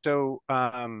 so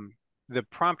the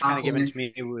prompt kind of given to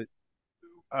me was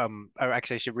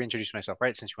actually I should reintroduce myself,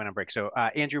 right, since you went on break. So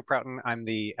Andrew Proughton, I'm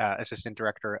the Assistant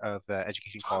Director of the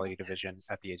Education Quality Division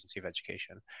at the Agency of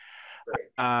Education.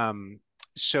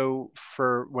 So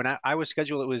for when I was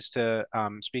scheduled, it was to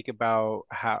speak about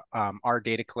how our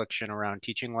data collection around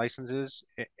teaching licenses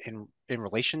in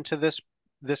relation to this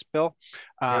bill.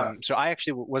 So I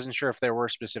actually wasn't sure if there were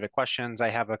specific questions. I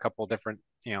have a couple different,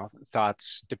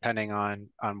 thoughts depending on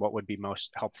what would be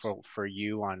most helpful for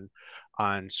you on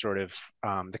sort of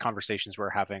the conversations we're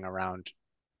having around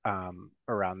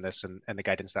this and the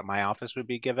guidance that my office would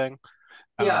be giving.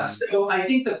 Yeah, so I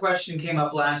think the question came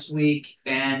up last week,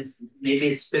 and maybe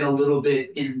it's been a little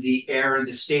bit in the air in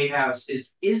the State House,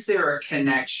 is there a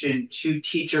connection to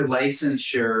teacher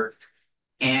licensure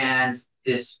and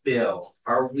this bill?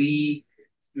 Are we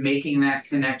making that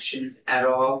connection at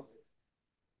all?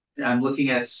 And I'm looking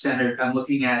at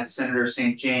Senator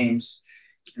St. James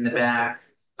in the back.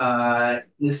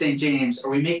 Ms. St. James,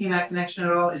 are we making that connection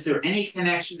at all? Is there any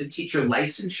connection to teacher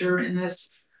licensure in this?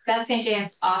 Beth St.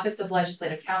 James, Office of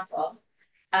Legislative Counsel.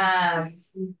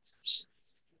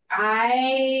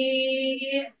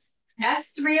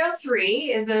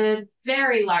 S.304 is a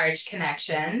very large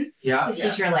connection to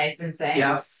teacher licensing.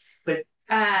 Yes, but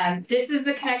this is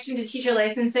the connection to teacher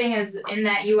licensing is in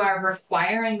that you are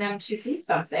requiring them to do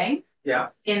something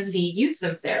in the use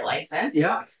of their license.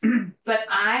 But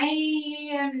I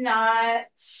am not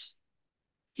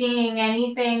seeing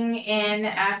anything in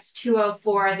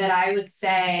S.204 that I would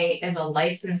say is a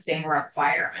licensing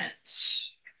requirement.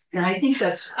 And I think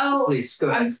that's, please go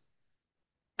ahead.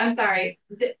 I'm sorry,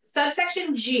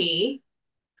 subsection G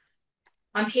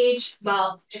on page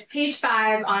 5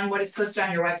 on what is posted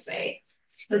on your website.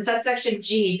 The subsection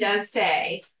G does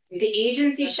say, the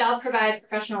agency shall provide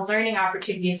professional learning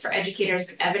opportunities for educators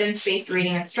in evidence-based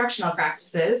reading instructional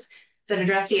practices that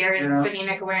address the areas of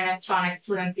phonemic awareness, phonics,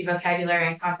 fluency, vocabulary,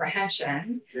 and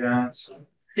comprehension.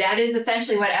 That is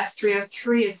essentially what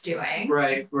S.303 is doing.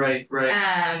 Right.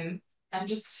 I'm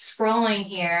just scrolling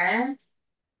here.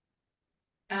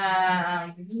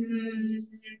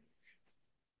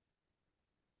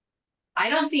 I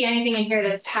don't see anything in here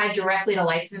that's tied directly to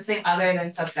licensing other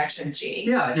than subsection G.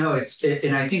 Yeah, no,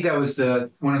 and I think that was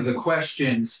one of the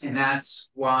questions, and that's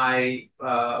why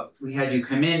we had you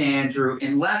come in, Andrew.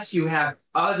 Unless you have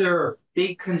other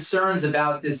big concerns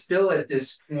about this bill at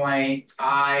this point,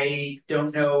 I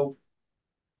don't know.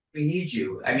 We need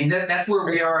you. I mean, that's where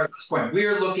we are at this point. We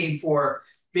are looking for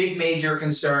big, major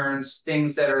concerns,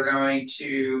 things that are going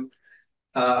to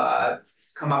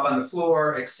come up on the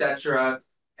floor, etc.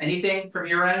 Anything from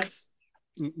your end?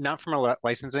 Not from a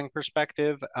licensing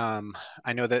perspective.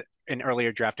 I know that in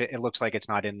earlier draft, it looks like it's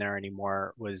not in there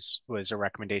anymore, was a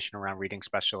recommendation around reading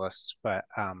specialists, but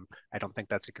I don't think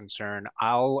that's a concern.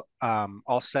 I'll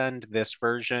send this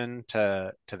version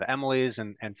to the Emily's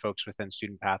and folks within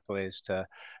Student Pathways to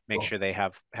make sure they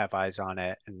have eyes on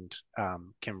it and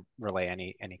can relay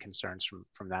any concerns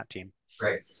from that team.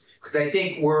 Great, because I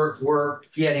think we're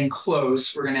getting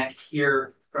close. We're gonna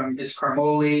hear from Ms.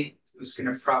 Carmoli, who's going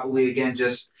to probably, again,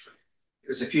 just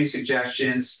there's a few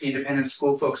suggestions. The independent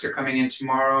school folks are coming in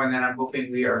tomorrow, and then I'm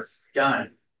hoping we are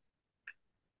done.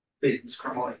 Please, Ms.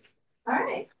 Carmoli. All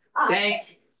right.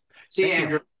 Thanks. See you,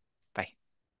 Andrew. Bye.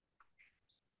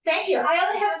 Thank you. I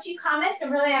only have a few comments, and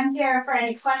really I'm here for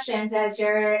any questions as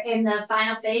you're in the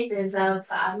final phases of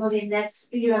moving this.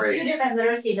 You have two different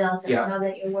literacy bills that I know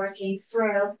that you're working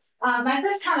through. My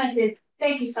first comment is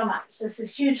thank you so much. This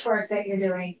is huge work that you're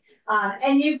doing.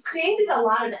 And you've created a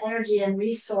lot of energy and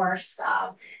resource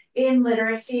in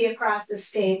literacy across the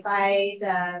state by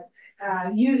the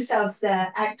use of the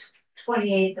Act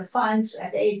 28, the funds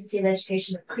at the Agency of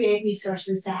Education to create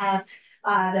resources, to have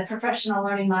the professional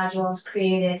learning modules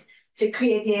created, to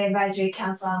create the Advisory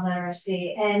Council on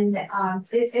Literacy. And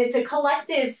it's a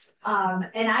collective,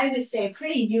 and I would say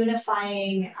pretty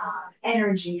unifying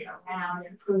energy around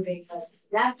improving literacy.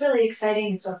 That's really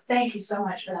exciting. And so thank you so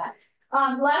much for that.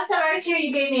 Last time I was here,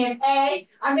 you gave me an A.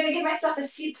 I'm going to give myself a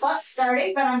C+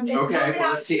 starting, but I'm okay.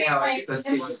 Well, let's see how let's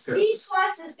see what's good. C+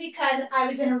 is because I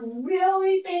was in a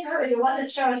really big hurry. I wasn't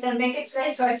sure I was going to make it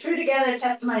today, so I threw together a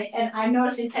testimony, and I'm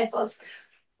noticing typos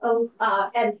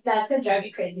And that's gonna drive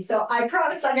me crazy. So I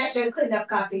promise I'll get you a cleaned up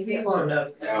copy. We won't.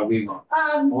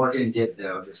 Morgan did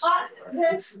though.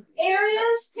 There's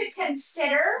areas to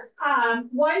consider.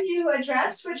 One you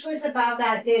addressed, which was about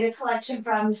that data collection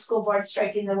from school board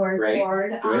striking the word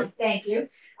board. Thank you.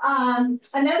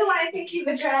 Another one I think you've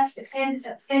addressed, and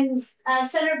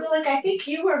Senator Bullock, I think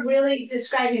you were really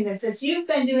describing this as you've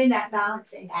been doing that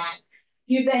balancing act.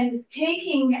 You've been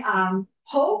taking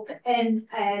hope and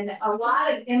a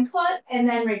lot of input and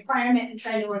then requirement and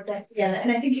trying to work that together. And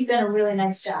I think you've done a really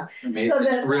nice job. Amazing. So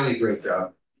that, really great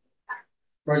job.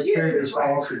 Yes,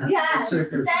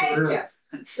 thank you.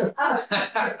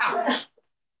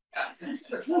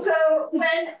 So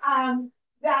when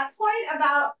that point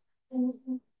about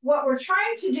what we're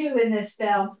trying to do in this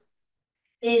bill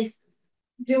is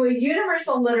do a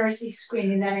universal literacy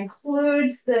screening that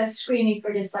includes the screening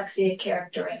for dyslexia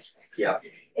characteristics. Yeah.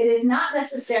 It is not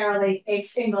necessarily a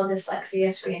single dyslexia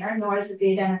screener, nor is it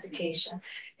the identification.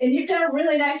 And you've done a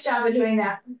really nice job of doing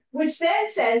that, which then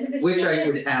says if it's which I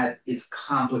would add is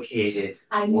complicated.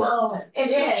 I know it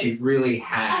is. She really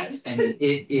has, and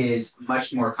it is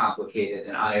much more complicated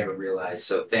than I ever realized.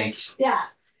 So thanks. Yeah.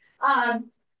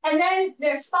 And then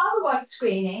there's follow-up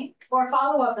screening or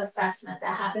follow-up assessment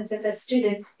that happens if a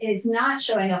student is not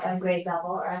showing up on grade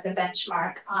level or at the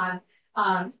benchmark on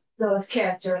those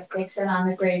characteristics and on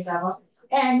the grade level.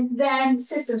 And then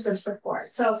systems of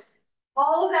support. So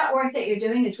all of that work that you're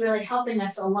doing is really helping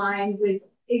us align with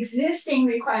existing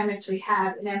requirements we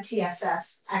have in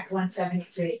MTSS Act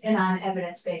 173 and on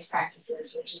evidence-based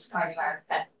practices, which is part of our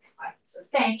federal requirements. So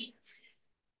thank you.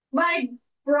 My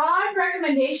broad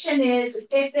recommendation is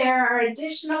if there are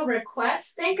additional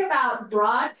requests, think about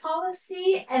broad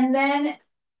policy and then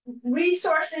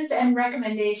resources and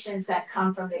recommendations that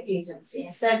come from the agency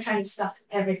instead of trying to stuff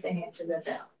everything into the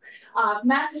bill.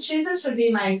 Massachusetts would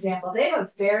be my example. They have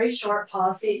a very short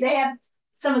policy. They have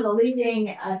some of the leading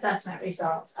assessment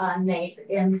results on NAEP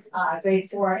in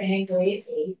grade 4 and in grade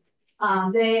 8.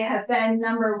 They have been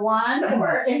 #1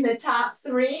 or in the top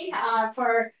 3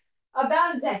 for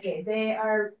about a decade. They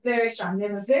are very strong. They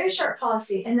have a very short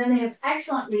policy, and then they have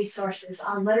excellent resources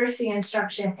on literacy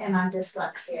instruction and on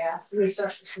dyslexia,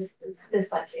 resources with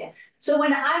dyslexia. So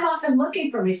when I'm often looking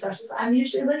for resources, I'm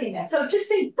usually looking at. So just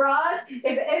think broad.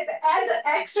 If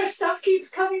extra stuff keeps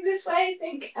coming this way,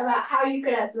 think about how you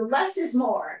could have the less is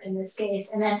more in this case,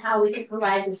 and then how we could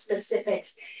provide the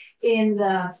specifics in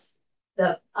the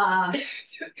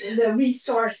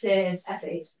resources at the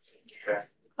agency. Okay.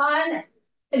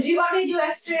 Do you want me to do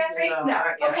S.304? No.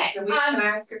 Okay. Can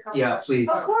I ask a couple? Yeah, please.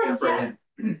 Of course, yeah.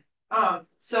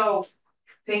 So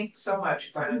thank you so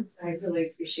much, Glenn. I really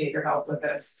appreciate your help with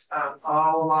this,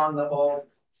 all along the whole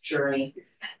journey.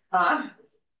 Broad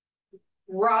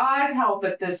help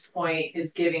at this point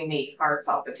is giving me heart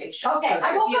palpitations. Okay,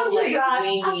 I won't go too broad.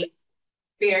 We need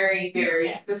very,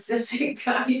 very specific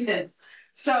guidance.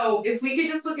 So if we could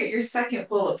just look at your second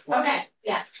bullet point. Okay,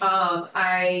 yes.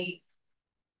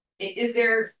 Is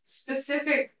there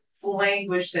specific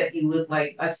language that you would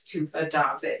like us to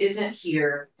adopt that isn't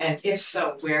here? And if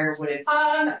so, where would it be?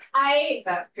 Is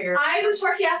that fair? I was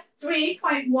working at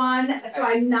 3.1, so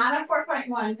I'm not on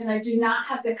 4.1, and I do not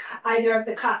have either of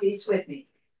the copies with me.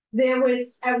 There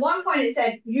was, at one point it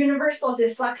said universal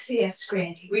dyslexia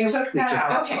screening. We took that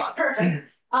out. Okay, perfect.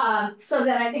 So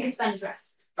then I think it's been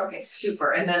addressed. Okay,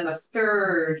 super. And then the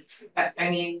third, I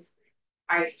think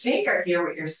I hear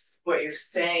what you're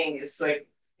saying is like,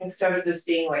 instead of this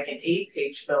being like an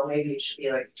 8-page bill, maybe it should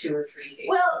be like 2 or 3 pages.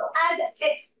 Well,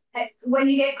 when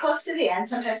you get close to the end,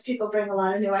 sometimes people bring a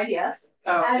lot of new ideas.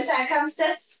 As that comes to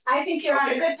us, I think you're on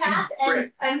a good path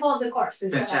and hold the course.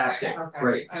 Fantastic.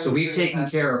 Great. So we've taken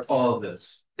care of all of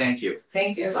this. Thank you.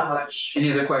 Thank you so much.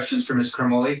 Any other questions for Ms.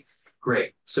 Carmoli?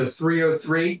 Great. So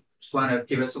 303, just want to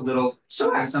give us a little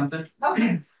something?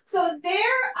 Okay. So there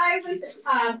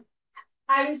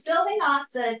I was building off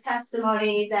the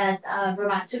testimony that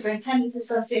Vermont Superintendents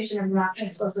Association and Vermont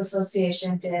Principals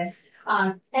Association did.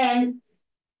 And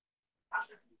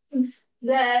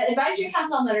the Advisory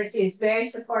Council on Literacy is very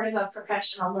supportive of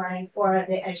professional learning for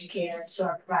the educators who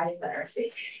are providing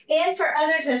literacy and for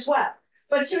others as well.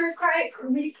 But to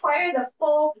require the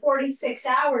full 46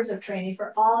 hours of training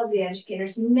for all of the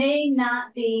educators may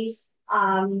not be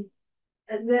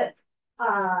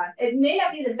it may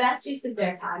not be the best use of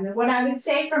their time. And what I would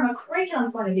say from a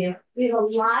curriculum point of view, we have a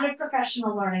lot of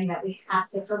professional learning that we have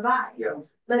to provide. Yeah.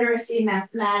 Literacy,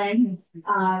 mathematics,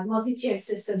 multi-tiered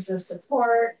systems of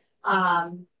support,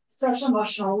 social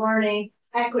emotional learning,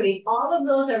 equity, all of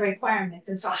those are requirements.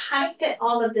 And so how to fit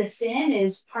all of this in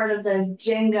is part of the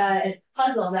Jenga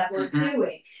puzzle that we're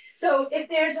doing. So if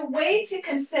there's a way to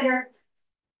consider,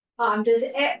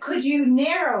 could you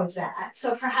narrow that?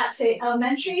 So perhaps say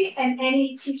elementary and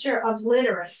any teacher of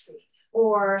literacy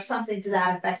or something to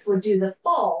that effect would do the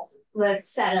full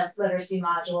set of literacy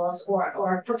modules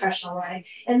or professional learning.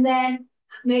 And then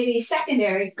maybe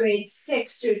secondary grades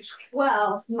 6 through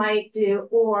 12 might do,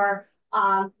 or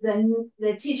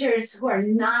the teachers who are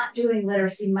not doing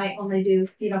literacy might only do,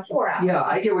 4 hours. Yeah,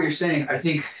 I get what you're saying. I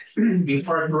think it'd be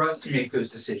hard for us to make those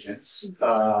decisions.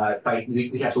 But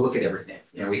we have to look at everything.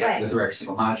 We have to go through every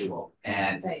single module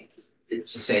and to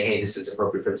say, hey, this is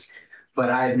appropriate for this. But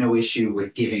I have no issue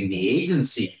with giving the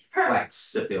agency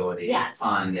flexibility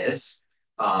on this,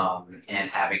 and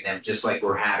having them, just like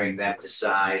we're having them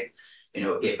decide,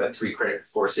 if a 3-credit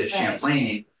course at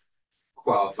Champlain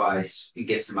qualifies and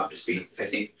gets them up to speed. I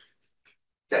think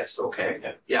that's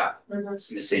okay. Yeah.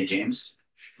 Ms. St. James,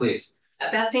 please.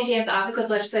 Beth St. James, Office of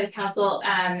Legislative Counsel.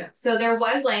 So there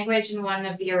was language in one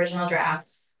of the original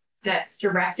drafts that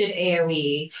directed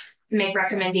AOE to make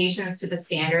recommendations to the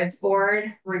standards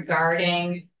board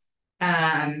regarding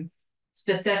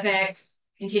specific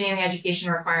continuing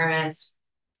education requirements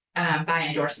by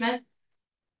endorsement.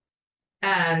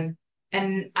 And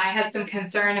I had some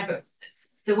concern about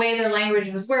the way the language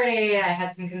was worded. I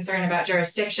had some concern about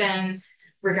jurisdiction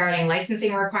regarding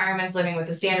licensing requirements, living with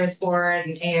the standards board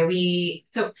and AOE.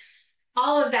 So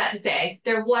all of that to say,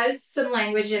 there was some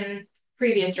language in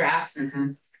previous drafts.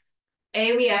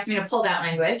 AOE asked me to pull that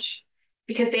language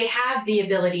because they have the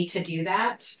ability to do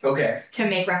that. To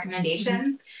make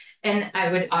recommendations. And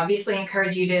I would obviously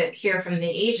encourage you to hear from the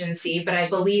agency, but I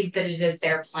believe that it is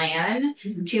their plan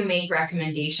to make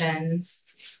recommendations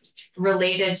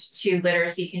related to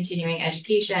literacy continuing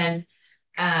education,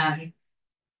 and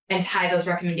tie those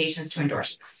recommendations to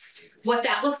endorsements. What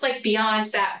that looks like beyond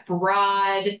that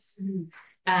broad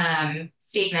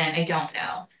statement, I don't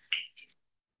know.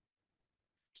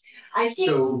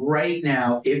 So right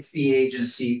now, if the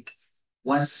agency,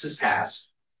 once this is passed,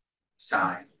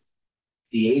 signed,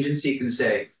 the agency can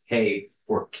say, hey,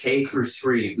 for K through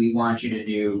 3, we want you to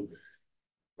do,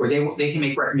 or they can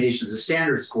make recommendations to the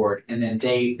standards board, and then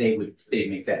they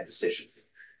make that decision.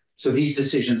 So these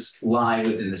decisions lie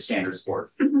within the standards board.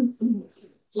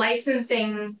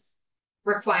 Licensing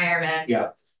requirement.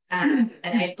 And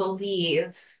I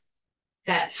believe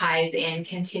that ties in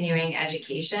continuing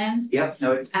education.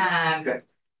 The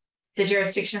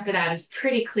jurisdiction for that is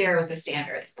pretty clear with the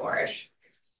standards board.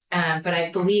 But I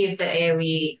believe that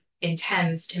AOE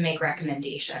intends to make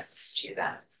recommendations to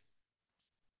them.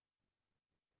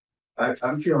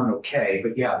 I'm feeling okay,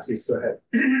 but yeah, please go ahead.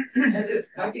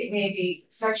 I think maybe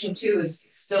section 2 is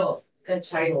still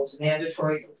entitled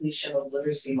mandatory completion of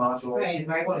literacy modules. You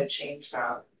might want to change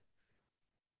that.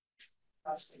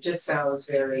 It just sounds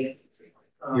very.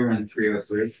 You're in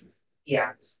 303.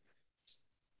 Yeah.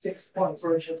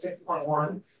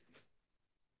 6.1.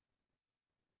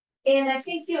 And I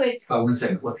think you would. Oh, 1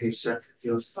 second. What page is that?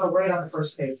 Right on the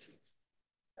first page.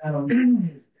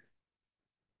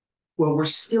 Well, we're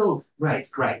still right.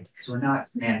 So we're not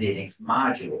mandating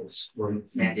modules. We're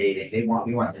mandating we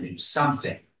want them to do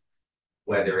something,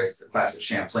 whether it's the class at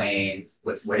Champlain,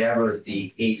 whatever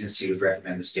the agency would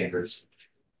recommend the standards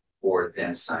board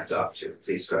then signs off to.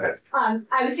 Please go ahead.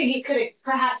 I was thinking, could it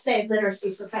perhaps say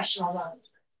literacy professional learning?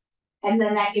 And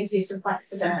then that gives you some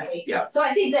flexibility. So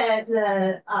I think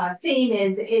the theme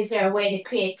is there a way to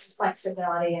create some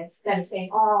flexibility instead of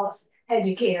saying all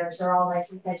educators or all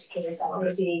licensed educators? That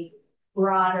would be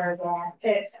broader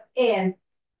than and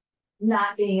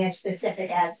not being as specific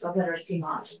as the literacy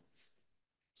modules.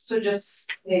 So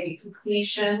just maybe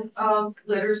completion of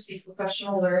literacy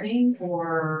professional learning,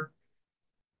 or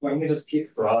why don't we just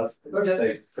keep broad, or just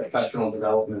say professional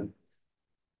development,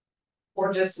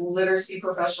 or just literacy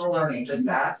professional learning, just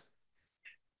that.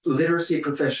 Literacy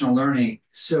professional learning.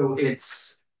 So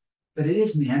but it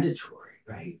is mandatory,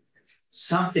 right?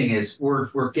 Something is,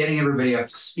 we're getting everybody up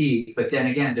to speed, but then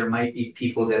again, there might be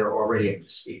people that are already up to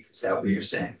speed. Is that what you're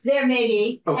saying? There may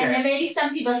be, and there may be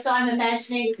some people. So I'm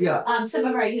imagining, some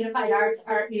of our unified arts,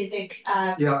 art, music,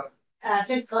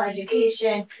 physical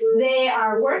education. They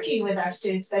are working with our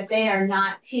students, but they are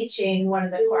not teaching one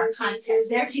of the core content.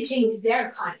 They're teaching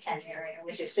their content area,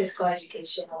 which is physical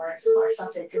education or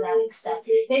something to that extent.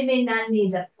 They may not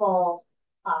need the full.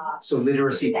 So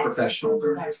literacy professional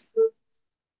learning.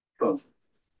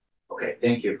 Okay,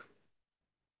 thank you.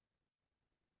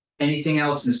 Anything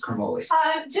else, Ms. Carmoli?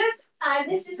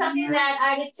 This is something that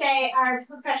I would say our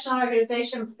professional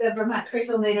organization, the Vermont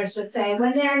curriculum leaders, would say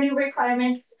when there are new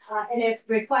requirements and it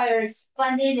requires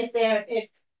funding,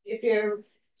 if you're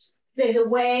there's a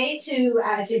way to,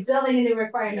 as you're building a new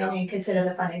requirement, and consider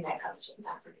the funding that comes from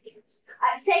that.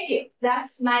 Thank you.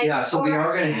 That's my. Yeah, so we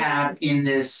are gonna have in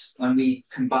this, when we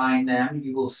combine them,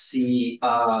 you will see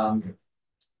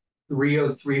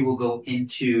 303 will go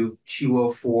into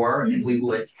 204, and we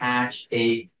will attach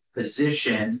a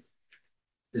position.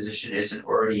 Position isn't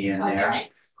already in there Okay.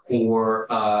 for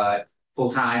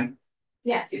full-time.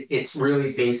 Yes, It's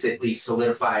really basically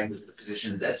solidified with the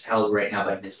position that's held right now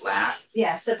by Ms. Lash.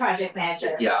 yes, the project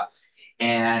manager. Yeah,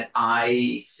 and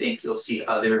I think you'll see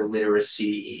other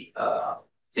literacy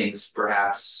things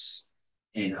perhaps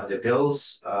in other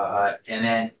bills, and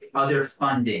then other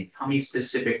funding. Tell me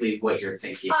specifically what you're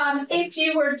thinking. If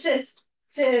you were to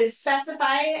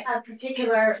specify a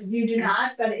particular, you do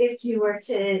not, but if you were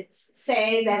to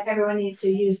say that everyone needs to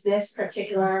use this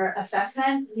particular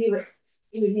assessment, you would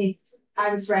need, I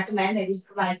would recommend that you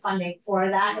provide funding for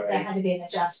that. If there had to be an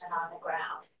adjustment on the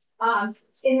ground.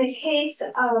 In the case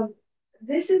of,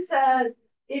 this is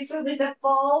if it was a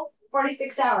full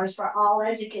 46 hours for all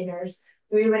educators,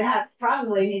 we would have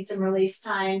probably need some release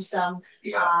time, some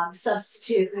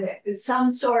substitute, some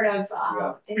sort of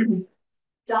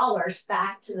dollars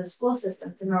back to the school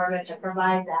systems in order to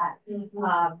provide that.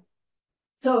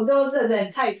 So those are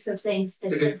the types of things to.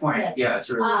 That's a good point. Yeah, it's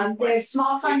really good point. There's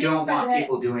small We funding. don't want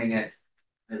people doing it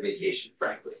on vacation,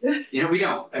 frankly. You know, we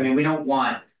don't. I mean, we don't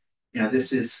want, you know,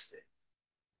 this is,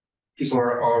 people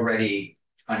are already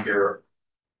under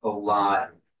a lot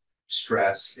of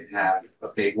stress and have a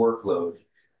big workload.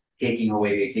 Taking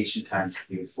away vacation time to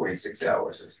do 46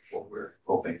 hours is what we're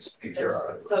hoping to figure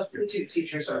out. Substitute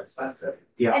teachers are expensive.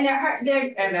 Yeah. And their And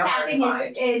they're hard to staffing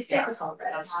find. is Yeah, difficult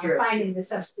right that's now, true. finding the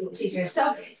substitute teachers.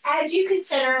 So as you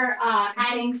consider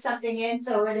adding something in,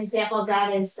 so an example of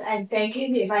that is, and thank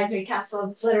you, the Advisory Council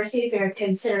of Literacy, if you're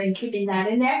considering keeping that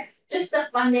in there. Just the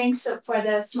funding, so for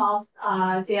the small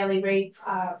daily rate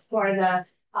for the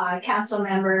council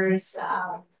members,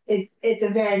 it's a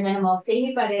very minimal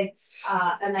fee, but it's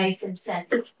a nice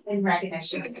incentive in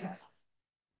recognition.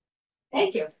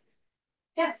 Thank you.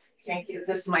 Yes. Thank you.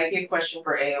 This might be a question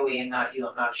for AOE and not you,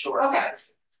 I'm not sure. Okay.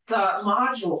 The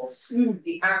modules,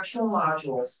 the actual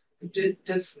modules,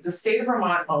 does the state of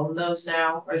Vermont own those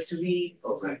now, or do we?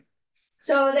 Okay.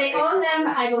 So they own them,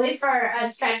 I believe, for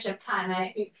a stretch of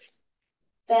time.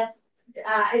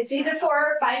 It's either 4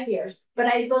 or 5 years, but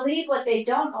I believe what they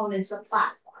don't own is the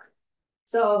platform.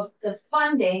 So the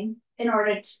funding, in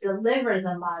order to deliver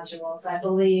the modules, I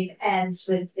believe, ends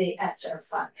with the ESSER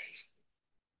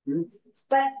funding.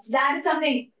 But that is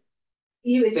something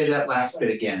you would Say that last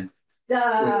bit again. So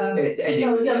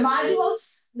the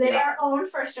modules, they are owned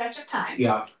for a stretch of time.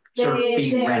 Yeah, sort of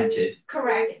being rented.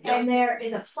 Correct, and there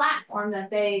is a platform that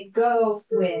they go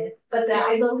with, but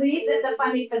I believe that the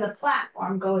funding for the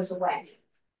platform goes away.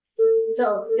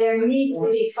 So there needs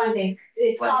to be funding.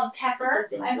 It's called Pepper,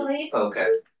 I believe. Okay.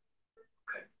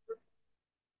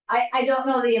 I don't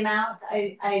know the amount.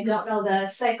 I don't know the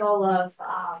cycle of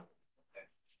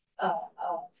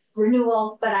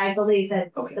renewal, but I believe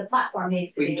that the platform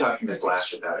needs to be. We can talk to Ms.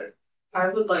 Lash about it. I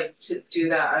would like to do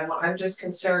that. I'm just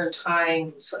concerned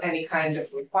tying any kind of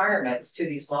requirements to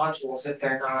these modules if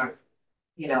they're not,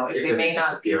 you know, if they may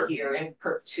not be here in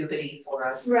perpetuity for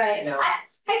us. Right. You know.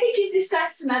 I think you've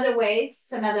discussed some other ways,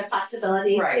 some other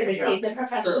possibilities to Right, receive the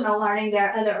professional learning. There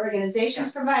are other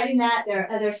organizations providing that. There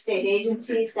are other state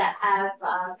agencies that have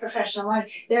professional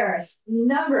learning. There are a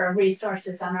number of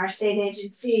resources on our state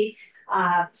agency.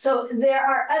 So there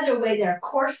are other ways. There are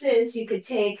courses you could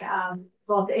take,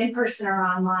 both in person or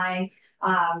online.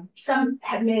 Some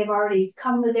may have already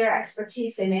come with their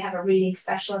expertise. They may have a reading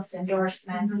specialist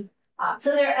endorsement.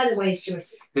 So there are other ways to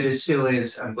receive. But it still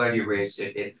is, I'm glad you raised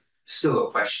it. It's still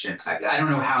a question. I don't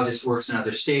know how this works in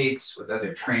other states with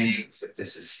other trainings, if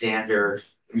this is standard.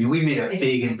 I mean, we made a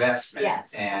big investment.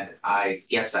 Yes. And I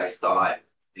guess I thought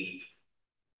we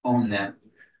own them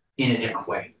in a different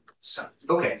way. So,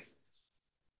 okay.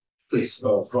 Please.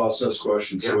 Process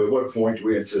question. So at what point do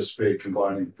we anticipate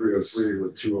combining 303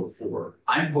 with 204?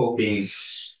 I'm hoping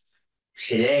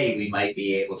today we might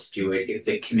be able to do it if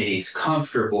the committee's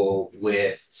comfortable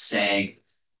with saying,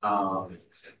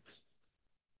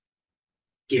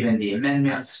 given the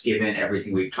amendments, given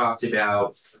everything we've talked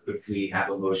about, if we have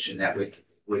a motion that would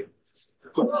put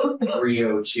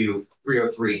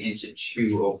 303 into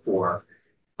 204,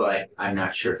 but I'm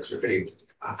not sure if everybody.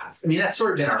 I mean, that's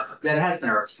sort of been that has been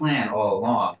our plan all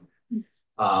along.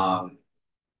 And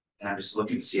I'm just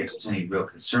looking to see if there's any real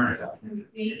concern about it.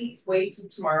 We wait till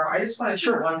tomorrow. I just want to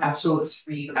Sure, one absolutely.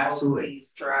 read Absolutely.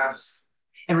 these drafts.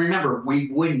 And remember, we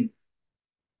wouldn't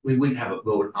have a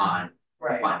vote on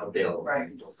Right. final bill Right.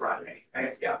 until Friday,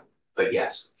 right? Yeah, but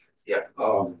yes. Yeah.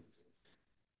 A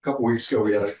couple weeks ago,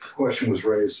 we had a question was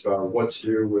raised about what to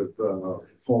do with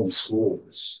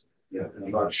homeschools. Yeah, and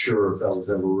I'm not sure if that was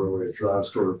ever really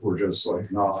addressed or if we're just like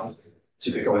not. It's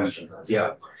a good question.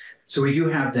 Yeah. So we do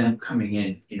have them coming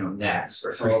in, next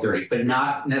or 3:30, but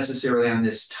not necessarily on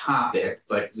this topic,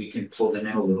 but we can pull them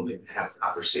in a little bit and have a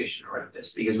conversation around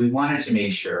this because we wanted to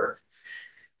make sure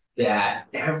that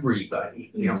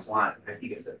everybody, we don't want, I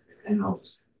think it's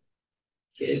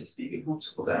kids being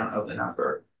homeschooled. I don't know the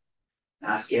number,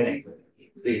 not getting,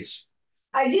 please.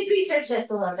 I did research this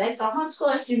a little bit. So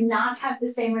homeschoolers do not have the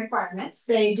same requirements.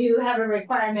 They do have a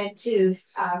requirement to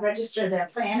register their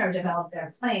plan or develop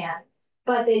their plan,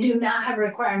 but they do not have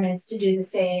requirements to do the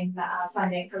same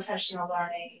funding, professional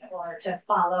learning, or to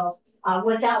follow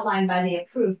what's outlined by the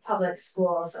approved public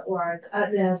schools or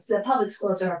the public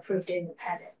schools are approved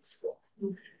independent schools.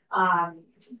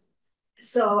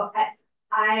 So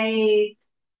I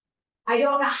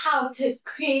don't know how to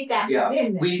create that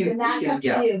within this, and that's up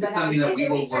to you, but I did the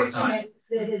research and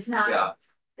it is not,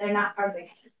 they're not part of it.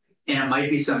 And it might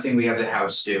be something we have the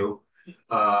House do,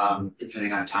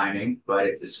 depending on timing, but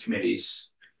if this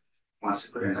committee's wants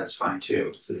to put in, that's fine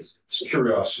too. It's a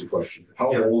curiosity question.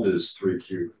 How old is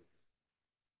 3Q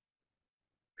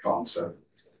concept?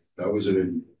 That was it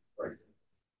in like.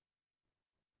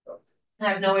 I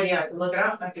have no idea. I could look it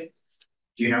up. I could.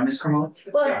 Do you know, Ms. Carmona?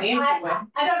 Well,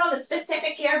 I don't know the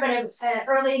specific year, but it was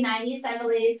early 90s, I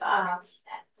believe.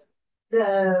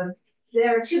 There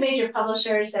were two major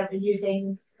publishers that were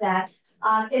using that.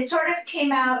 It sort of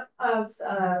came out of,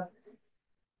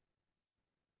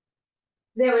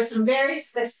 there was some very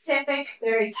specific,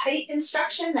 very tight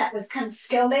instruction that was kind of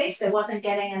skill-based. It wasn't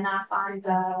getting enough on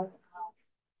the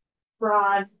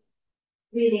broad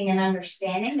reading and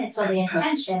understanding. And so the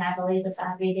intention, I believe, was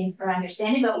on reading for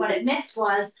understanding, but what it missed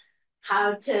was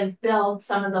how to build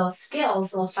some of those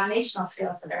skills, those foundational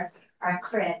skills that are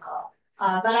critical.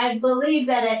 But I believe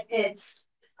that it's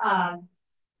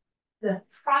the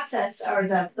process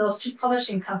or those two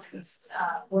publishing companies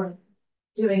were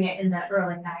doing it in the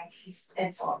early 90s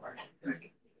and forward. Thank you.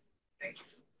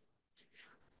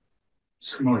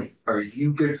 Simone, are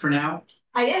you good for now?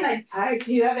 I am.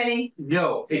 Do you have any?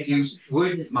 No, if you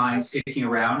wouldn't mind sticking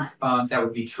around, that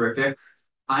would be terrific.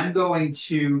 I'm going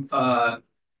to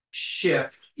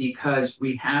shift because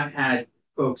we have had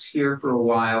folks here for a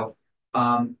while.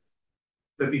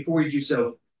 But before we do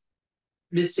so,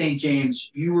 Ms. St. James,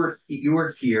 you were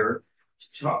here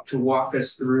to walk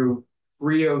us through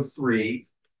 303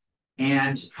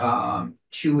 and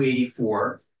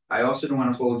 284. I also don't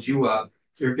want to hold you up.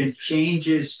 There have been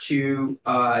changes to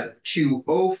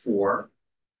 204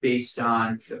 based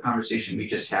on the conversation we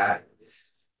just had.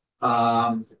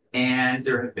 And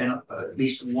there have been at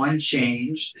least one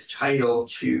change, the title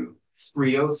to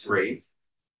 303.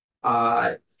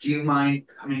 Do you mind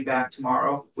coming back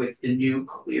tomorrow with the new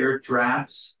clear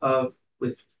drafts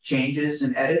with changes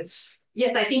and edits?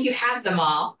 Yes, I think you have them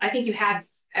all. I think you have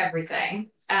everything.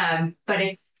 But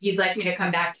if you'd like me to come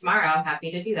back tomorrow, I'm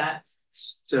happy to do that.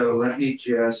 So let me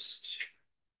just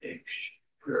make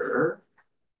sure.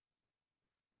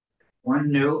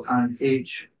 One note on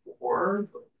page 4.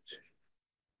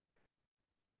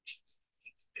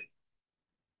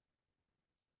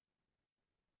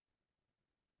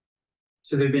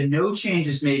 So there have been no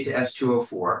changes made to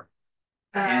S.204.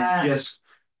 And just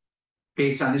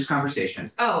based on this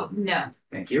conversation. Oh, no.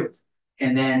 Thank you.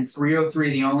 And then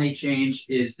 303, the only change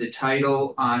is the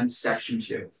title on section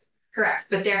 2. Correct,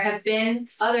 but there have been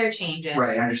other changes.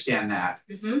 Right, I understand that.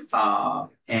 Mm-hmm.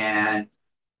 And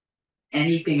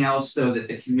anything else, though, that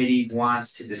the committee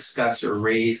wants to discuss or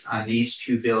raise on these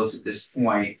two bills at this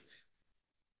point?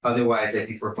 Otherwise, I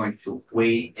think we're going to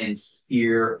wait and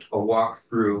hear a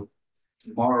walkthrough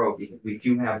tomorrow because we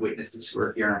do have witnesses who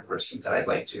are here in person that I'd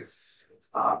like to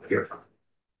hear from.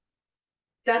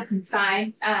 That's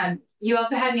fine. You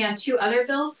also had me on 2 other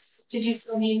bills. Did you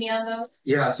still need me on those?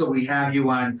 Yeah, so we have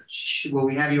you on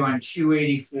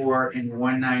 284 and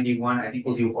 191. I think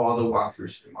we'll do all the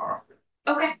walkthroughs tomorrow.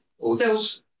 Okay. We'll so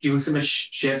do some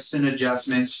shifts and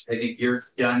adjustments. I think you're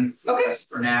done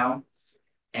for now.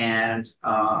 And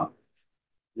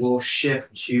we'll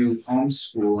shift to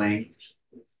homeschooling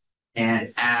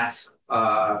and ask,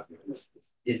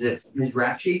 is it Ms.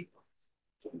 Ratchie?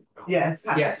 Yes.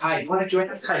 Hi. Yes, hi. You want to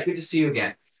join us? Hi, good to see you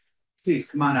again. Please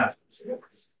come on up.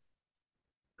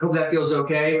 Hope that feels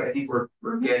okay. I think we're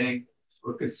getting to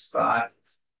a good spot.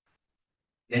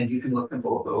 And you can look them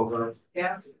both over.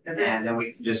 Yeah. And then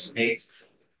we can just make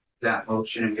that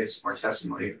motion and get some more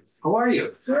testimony. How are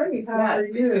you? Great. How are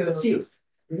you? It's good to see you.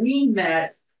 We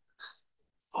met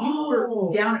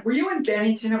Oh, Were you in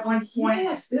Bennington at one point?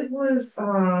 yes, it was,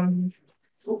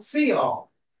 see y'all.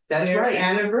 That's Their right.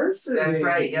 Anniversary. That's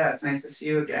right. Yeah, it's nice to see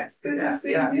you again. Good to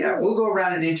see Yeah. you. We'll go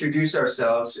around and introduce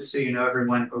ourselves just so you know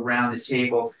everyone around the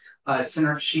table.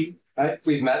 Senator Sheep.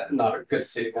 We've met, not good to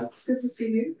see you again. It's good to see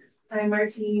you. Hi,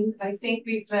 Martine. I think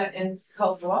we've met in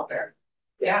Health welfare.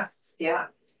 Yes, yeah.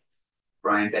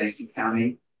 Brian, Bennington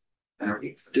County. Senator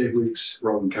Weeks. Dave Weeks,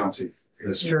 Rowan County.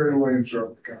 Yes. Jerry Williams,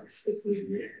 Rowan County.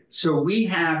 So we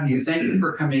have you, thank you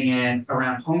for coming in,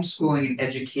 around homeschooling and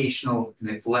educational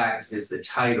neglect is the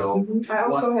title. I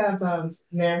also have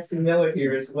Nancy Miller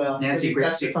here as well. Nancy, great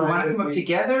to see you. Want to come up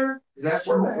together? Is that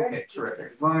Sure. Okay,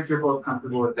 terrific. As long as you're both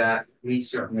comfortable with that, we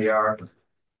certainly are.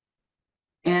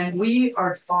 And we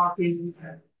are talking,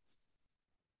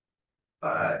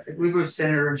 I believe it was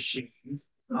Senator Sheep.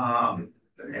 And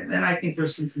then I think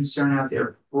there's some concern out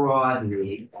there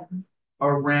broadly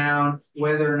around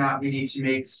whether or not we need to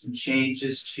make some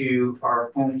changes to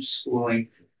our homeschooling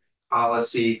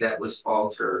policy that was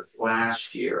altered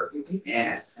last year.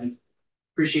 And I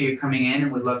appreciate you coming in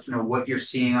and would love to know what you're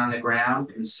seeing on the ground,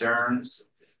 concerns,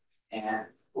 and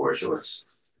the floor is yours.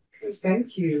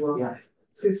 Thank you. Well, Yeah.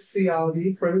 it's good to see all of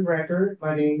you. For the record,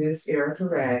 my name is Erica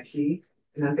Radke,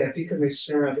 and I'm Deputy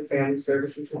Commissioner of the Family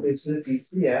Services Division of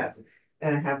DCF.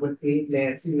 And I have with me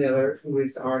Nancy Miller, who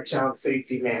is our Child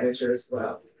Safety Manager as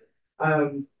well.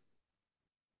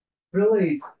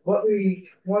 Really, what we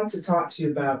want to talk to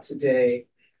you about today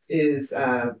is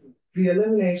the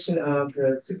elimination of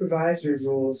the supervisory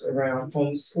rules around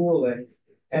homeschooling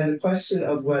and the question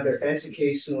of whether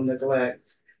educational neglect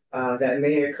that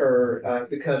may occur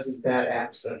because of that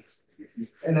absence.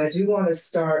 And I do want to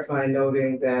start by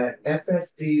noting that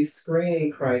FSD's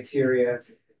screening criteria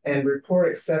and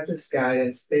report acceptance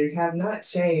guidance, they have not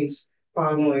changed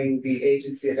following the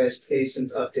Agency of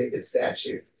Education's updated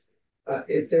statute.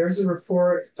 If there's a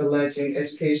report alleging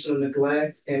educational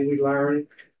neglect and we learn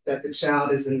that the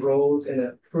child is enrolled in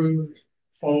an approved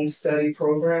home study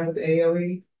program with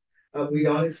AOE, we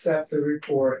don't accept the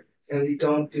report and we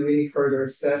don't do any further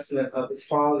assessment of the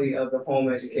quality of the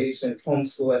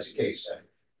homeschool education.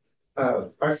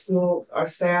 Our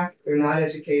staff, they're not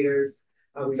educators.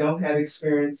 We don't have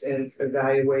experience in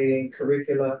evaluating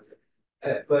curricula.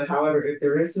 But however, if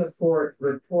there is a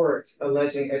report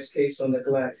alleging educational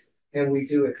neglect and we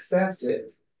do accept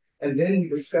it, and then we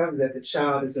discover that the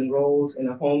child is enrolled in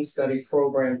a home study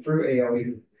program through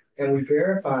AOE, and we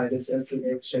verify this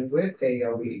information with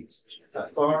AOE,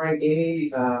 barring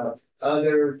any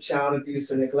other child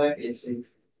abuse or neglect issues,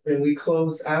 then we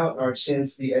close out our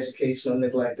CHINSB educational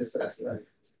neglect assessment.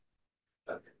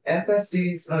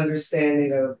 FSD's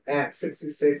understanding of Act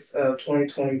 66 of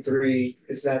 2023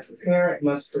 is that the parent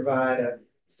must provide a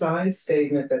signed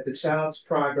statement that the child's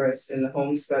progress in the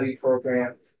home study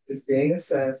program is being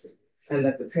assessed and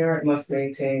that the parent must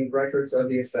maintain records of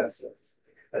the assessments.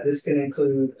 This can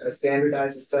include a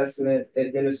standardized assessment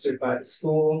administered by the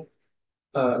school,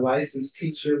 a licensed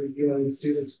teacher reviewing the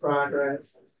student's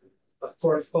progress, a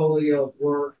portfolio of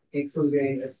work,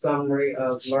 including a summary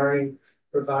of learning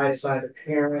provided by the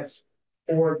parent,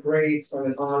 or grades from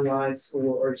an online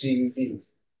school or GED.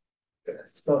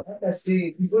 So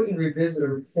FSD, we wouldn't revisit a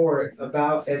report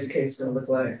about educational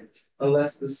neglect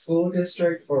unless the school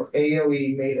district or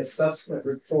AOE made a subsequent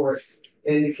report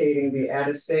indicating the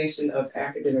attestation of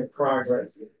academic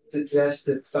progress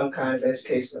suggested some kind of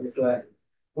educational neglect,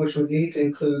 which would need to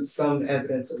include some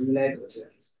evidence of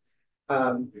negligence.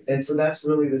 And so that's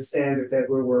really the standard that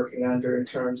we're working under in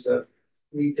terms of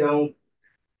we don't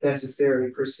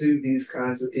necessarily pursue these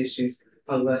kinds of issues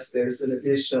unless there's an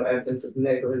additional evidence of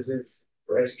negligence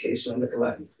or educational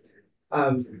neglect.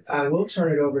 I will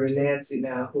turn it over to Nancy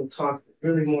now, who'll talk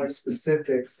really more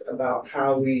specifics about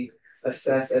how we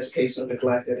assess educational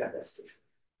neglect at FSD.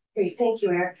 Great, thank you,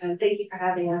 Erica, and thank you for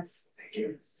having us. Thank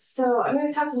you. So I'm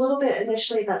going to talk a little bit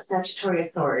initially about statutory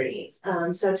authority.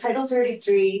 So Title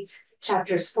 33,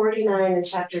 Chapters 49 and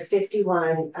Chapter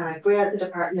 51 grant the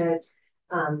Department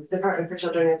for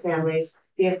Children and Families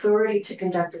the authority to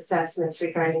conduct assessments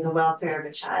regarding the welfare of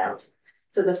a child.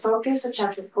 So the focus of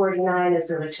Chapter 49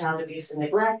 is on the child abuse and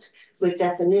neglect, with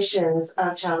definitions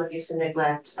of child abuse and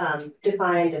neglect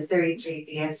defined in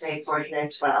 33 VSA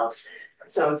 4912.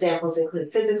 So examples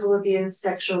include physical abuse,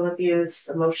 sexual abuse,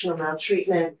 emotional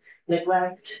maltreatment,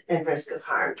 neglect, and risk of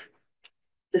harm.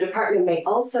 The department may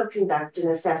also conduct an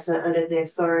assessment under the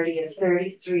authority of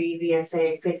 33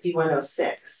 VSA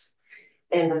 5106.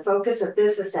 And the focus of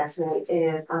this assessment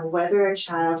is on whether a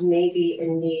child may be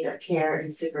in need of care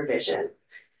and supervision.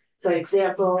 So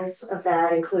examples of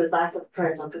that include lack of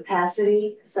parental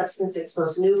capacity,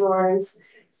 substance-exposed newborns,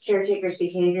 caretakers'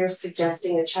 behaviors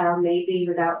suggesting a child may be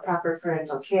without proper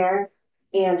parental care,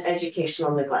 and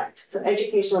educational neglect. So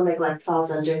educational neglect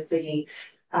falls under the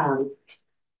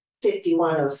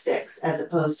 5106 as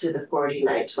opposed to the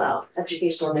 4912.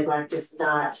 Educational neglect is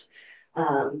not,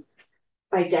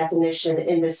 by definition,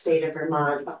 in the state of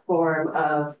Vermont, a form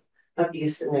of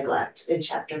abuse and neglect in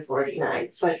Chapter 49.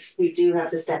 But we do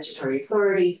have the statutory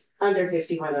authority under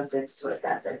 5106 to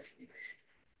assess it.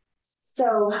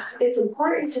 So it's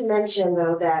important to mention,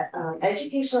 though, that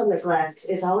educational neglect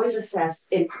is always assessed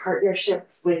in partnership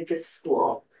with the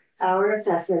school. Our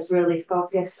assessments really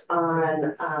focus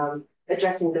on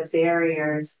addressing the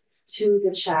barriers to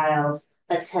the child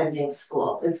attending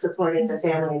school and supporting the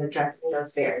family in addressing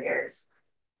those barriers,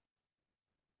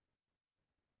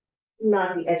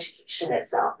 not the education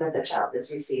itself that the child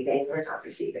is receiving or not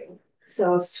receiving.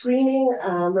 So screening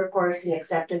reports and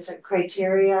acceptance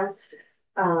criteria.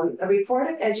 A report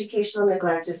of educational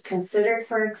neglect is considered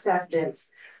for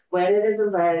acceptance when it is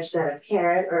alleged that a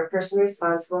parent or a person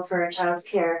responsible for a child's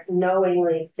care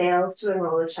knowingly fails to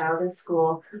enroll a child in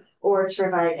school or to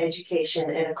provide education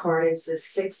in accordance with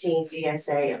 16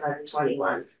 VSA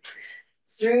 1121.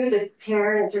 Through the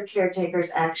parents or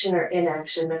caretakers' action or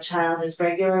inaction, the child is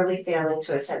regularly failing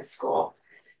to attend school.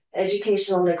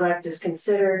 Educational neglect is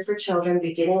considered for children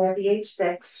beginning at the age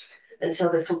 6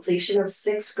 until the completion of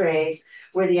 6th grade,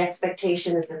 where the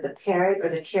expectation is that the parent or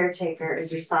the caretaker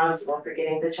is responsible for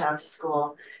getting the child to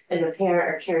school, and the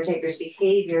parent or caretaker's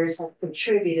behaviors have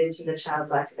contributed to the child's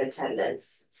lack of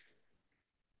attendance.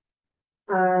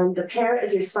 The parent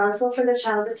is responsible for the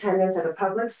child's attendance at a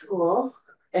public school,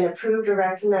 an approved or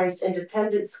recognized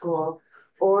independent school,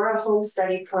 or a home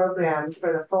study program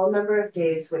for the full number of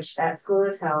days which that school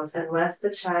is held, unless the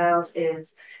child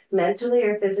is mentally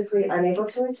or physically unable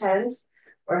to attend,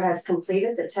 or has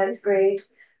completed the 10th grade,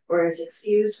 or is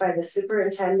excused by the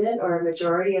superintendent or a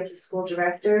majority of the school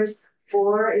directors,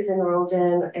 or is enrolled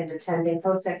in and attending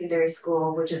post-secondary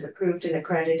school, which is approved and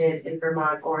accredited in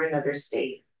Vermont or another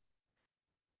state.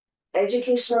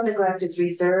 Educational neglect is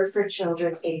reserved for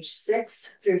children age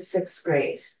 6 through 6th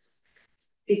grade.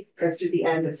 Or through the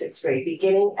end of 6th grade.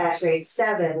 Beginning at grade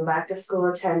 7, lack of school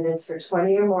attendance for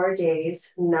 20 or more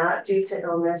days, not due to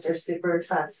illness or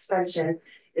suspension,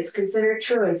 is considered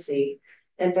truancy,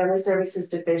 and Family Services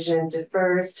Division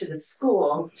defers to the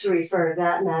school to refer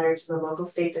that matter to the local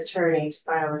state's attorney to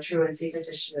file a truancy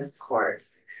petition in court.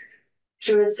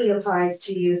 Truancy applies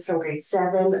to youth from grade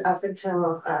 7 up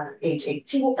until age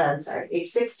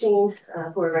 16,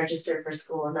 who are registered for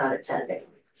school and not attending.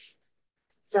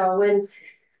 So when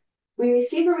we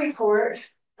receive a report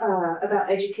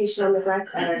about educational neglect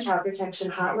at our child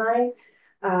protection hotline,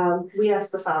 we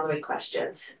ask the following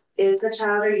questions. Is the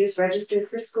child or youth registered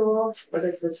for school? What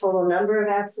is the total number of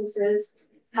absences?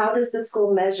 How does the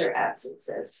school measure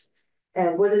absences?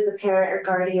 And what is the parent or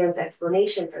guardian's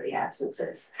explanation for the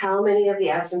absences? How many of the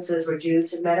absences were due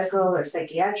to medical or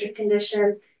psychiatric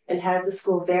condition? And has the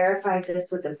school verified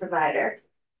this with the provider?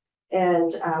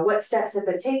 And what steps have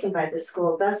been taken by the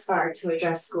school thus far to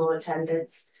address school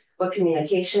attendance? What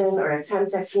communication or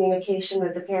attempts at communication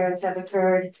with the parents have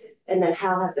occurred? And then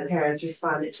how have the parents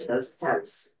responded to those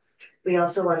attempts? We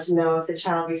also want to know if the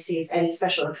child receives any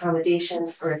special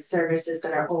accommodations or services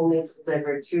that are only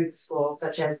delivered through the school,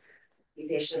 such as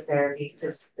occupational therapy,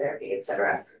 physical therapy,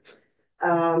 etc.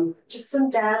 Just some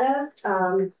data.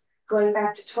 Going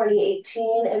back to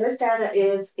 2018, and this data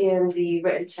is in the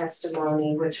written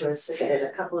testimony, which was submitted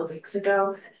a couple of weeks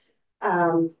ago.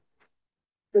 The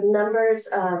numbers,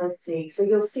 let's see, so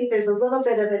you'll see there's a little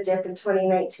bit of a dip in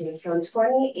 2019. So in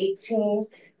 2018,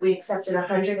 we accepted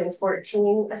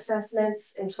 114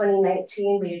 assessments. In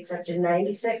 2019, we accepted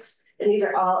 96, and these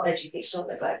are all educational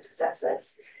neglect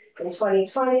assessments. In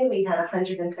 2020, we had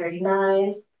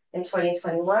 139. In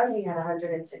 2021, we had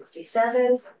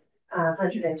 167.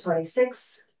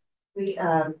 126.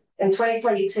 In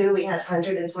 2022, we had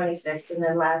 126, and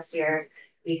then last year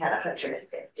we had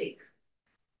 150.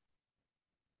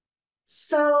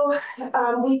 So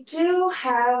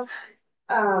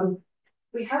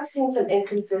we have seen some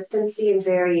inconsistency and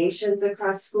variations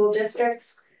across school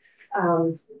districts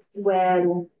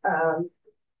when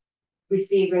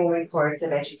receiving reports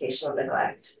of educational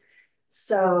neglect.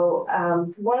 So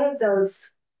one of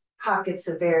those pockets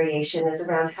of variation is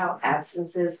around how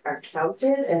absences are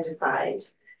counted and defined.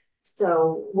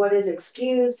 So what is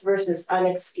excused versus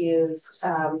unexcused,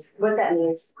 what that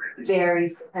means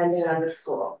varies depending on the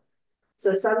school.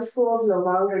 So some schools no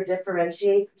longer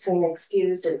differentiate between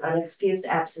excused and unexcused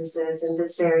absences, and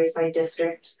this varies by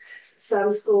district.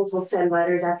 Some schools will send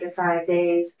letters after 5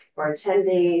 days or 10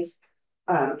 days.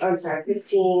 I'm sorry,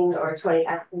 15 or 20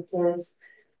 absences.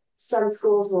 Some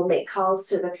schools will make calls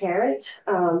to the parent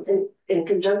in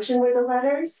conjunction with the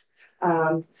letters.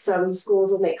 Some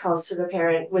schools will make calls to the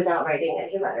parent without writing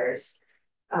any letters.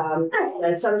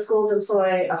 And some schools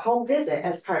employ a home visit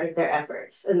as part of their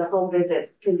efforts. And the home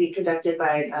visit can be conducted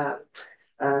by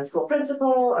a school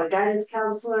principal, a guidance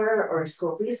counselor, or a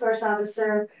school resource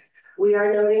officer. We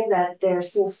are noting that there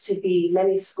seems to be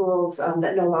many schools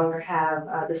that no longer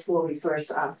have the school resource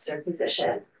officer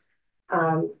position.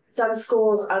 Some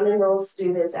schools unenroll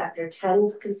students after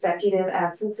 10 consecutive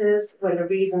absences when the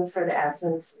reasons for the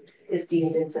absence is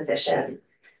deemed insufficient.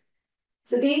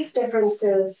 So these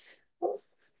differences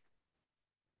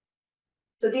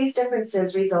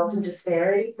result in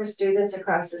disparity for students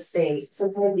across the state,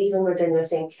 sometimes even within the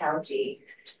same county.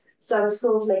 Some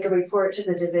schools make a report to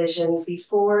the division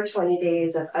before 20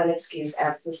 days of unexcused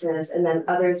absences, and then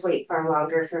others wait far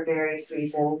longer for various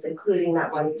reasons, including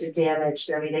not wanting to damage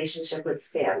their relationship with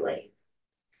family.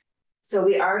 So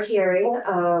we are hearing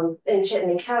in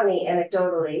Chittenden County,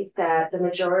 anecdotally, that the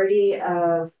majority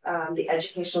of the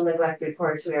educational neglect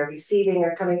reports we are receiving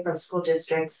are coming from school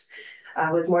districts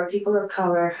with more people of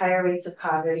color, higher rates of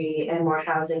poverty, and more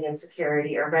housing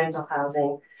insecurity or rental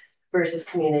housing versus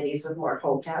communities with more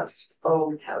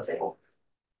owned housing.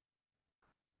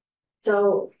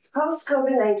 So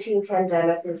post-COVID-19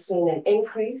 pandemic, we've seen an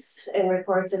increase in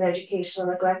reports of educational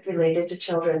neglect related to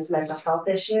children's mental health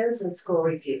issues and school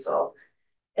refusal.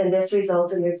 And this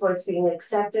results in reports being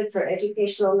accepted for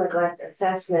educational neglect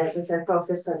assessment with a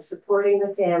focus on supporting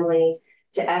the family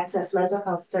to access mental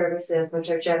health services, which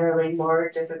are generally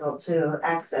more difficult to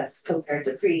access compared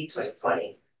to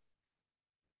pre-2020.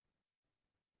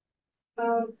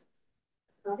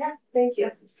 Okay, thank you.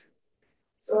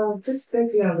 So just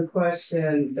thinking of the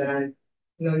question that I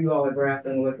know you all are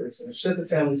grappling with is, should the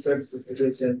Family Services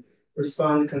Division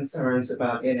respond to concerns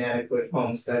about inadequate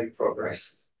home study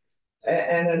programs?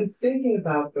 And I'm thinking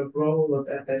about the role of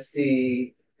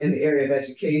FSD in the area of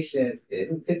education.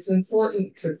 It's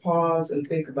important to pause and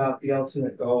think about the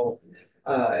ultimate goal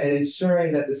and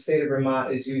ensuring that the state of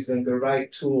Vermont is using the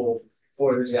right tool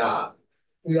for the job.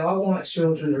 We all want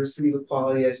children to receive a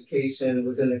quality education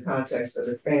within the context of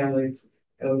their families,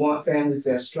 and we want families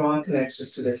to have strong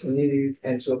connections to their communities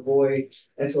and to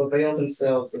avail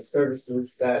themselves of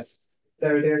services that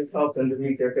are there to help them to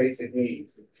meet their basic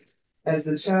needs. As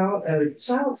a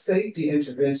child safety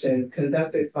intervention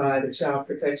conducted by the Child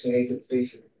Protection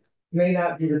Agency may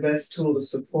not be the best tool to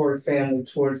support a family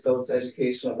towards those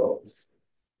educational goals.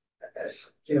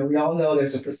 We all know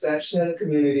there's a perception in the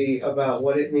community about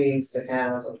what it means to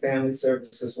have a family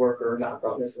services worker knock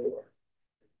on the door.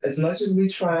 As much as we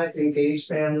try to engage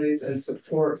families and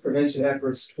support prevention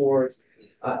efforts towards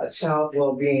child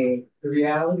well-being, the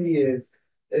reality is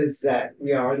that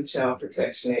we are the Child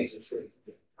Protection Agency.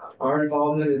 Our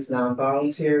involvement is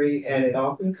non-voluntary, and it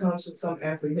often comes with some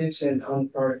apprehension on the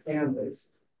part of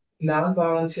families.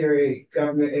 Non-voluntary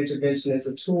government intervention is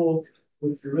a tool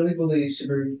which we really believe should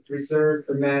be reserved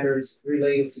for matters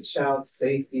related to child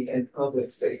safety and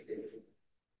public safety.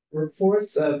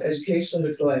 Reports of educational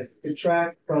neglect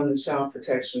detract from the child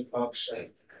protection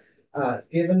function.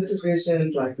 Given the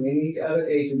division, like many other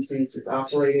agencies, is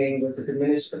operating with a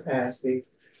diminished capacity,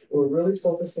 we're really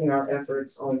focusing our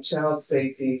efforts on child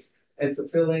safety and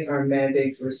fulfilling our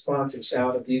mandate to respond to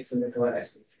child abuse and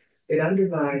neglect. It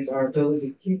undermines our ability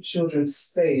to keep children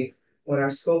safe when our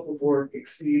scope of work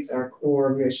exceeds our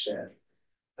core mission.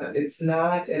 It's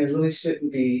not, and it really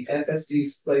shouldn't be,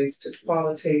 FSD's place to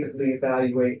qualitatively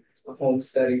evaluate a home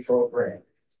study program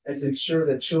and to ensure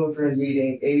that children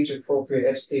meeting age-appropriate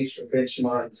educational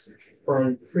benchmarks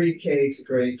from pre-K to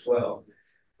grade 12.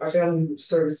 Our family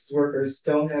services workers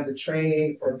don't have the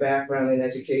training or background in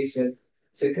education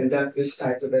to conduct this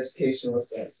type of educational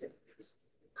assessment.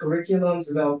 Curriculum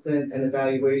development and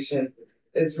evaluation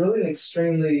is really an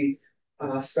extremely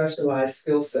specialized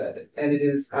skill set, and it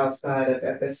is outside of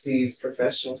FSD's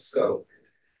professional scope.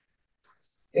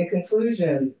 In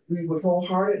conclusion, we would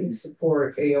wholeheartedly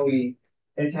support AOE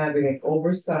in having an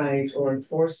oversight or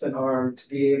enforcement arm to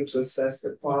be able to assess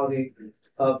the quality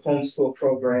of homeschool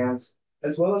programs,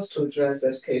 as well as to address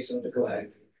educational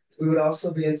neglect. We would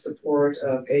also be in support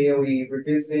of AOE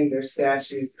revisiting their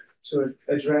statute to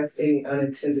address any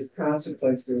unintended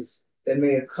consequences that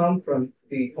may have come from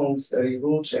the home study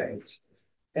rule change.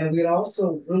 And we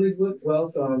also really would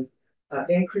welcome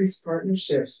increased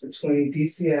partnerships between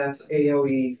DCF,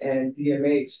 AOE, and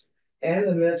DMH, and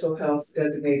the mental health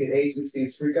designated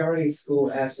agencies regarding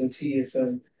school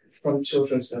absenteeism from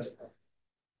children's mental health.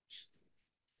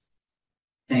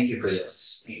 Thank you for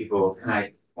this. Thank you both. And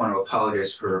I want to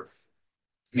apologize for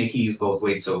making you both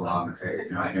wait so long.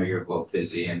 I know you're both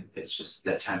busy and it's just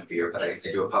that time of year, but I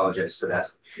do apologize for that.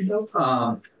 Nope.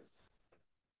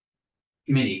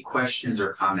 Many questions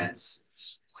or comments?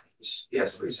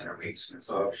 Yes, please, Senator Weeks.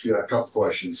 Yeah, a couple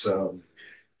questions.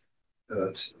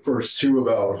 First, two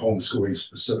about homeschooling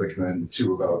specific, and then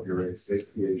two about your the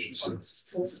agency.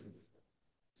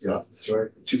 Yeah, that's right.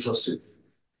 2 + 2.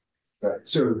 Right.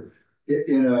 So,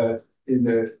 in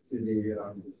the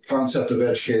concept of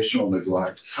educational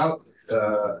neglect, how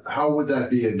would that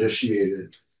be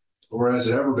initiated, or has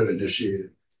it ever been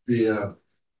initiated via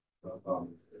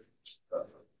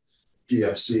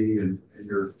DFC and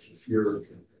your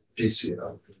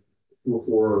DCF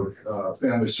or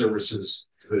Family Services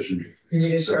Division? You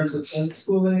mean in terms of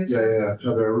homeschooling? Yeah.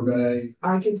 Have there ever been any?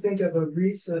 I can think of a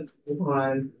recent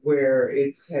one where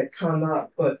it had come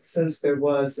up, but since there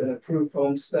was an approved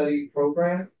home study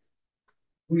program,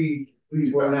 we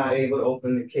were not able to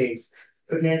open the case.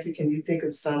 But Nancy, can you think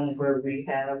of some where we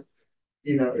have,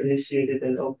 initiated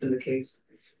and opened the case?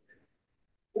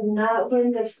 Not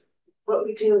when what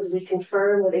we do is we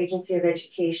confirm with Agency of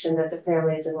Education that the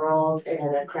family is enrolled in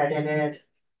an accredited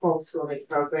homeschooling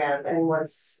program. And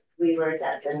once we learn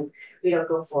that, then we don't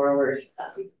go forward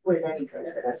with any kind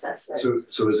of an assessment.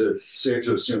 So is it safe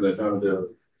to assume that none of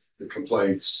the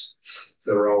complaints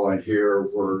that are outlined here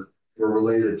were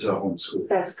related to homeschool?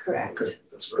 That's correct. Okay,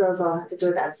 that's right. Those all have to do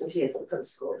with absenteeism from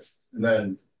schools. And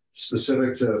then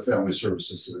specific to Family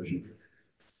Services Division,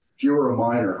 if you were a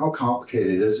minor, how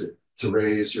complicated is it to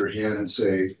raise your hand and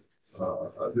say,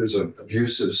 there's an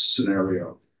abusive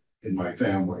scenario in my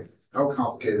family? How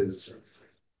complicated is it?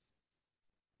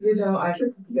 I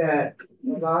think that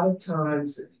a lot of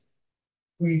times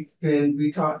we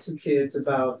talk to kids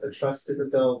about a trusted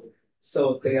adult.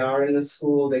 So if they are in the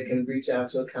school, they can reach out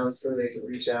to a counselor, they can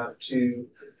reach out to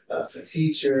a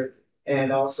teacher,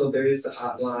 and also there is the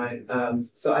hotline.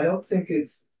 So I don't think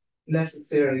it's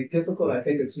necessarily difficult. I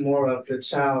think it's more of the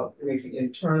child maybe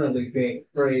internally being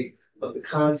afraid of the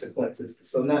consequences.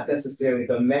 So not necessarily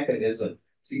the mechanism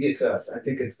to get to us. I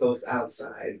think it's those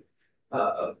outside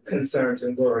concerns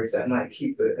and worries that might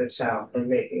keep a child from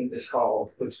making the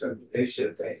call, which they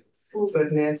should make.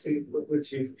 But Nancy, what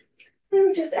would you? Let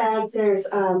me just add,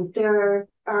 there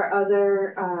are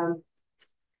other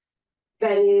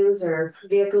venues or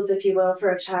vehicles, if you will, for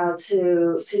a child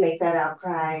to make that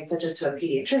outcry, such as to a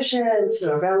pediatrician,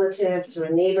 to a relative, to a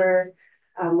neighbor.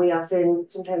 We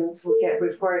sometimes will get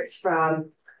reports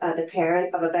from the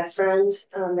parent of a best friend.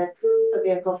 That's a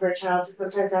vehicle for a child to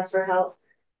sometimes ask for help.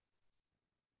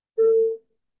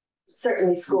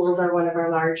 Certainly schools are one of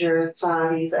our larger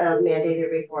bodies of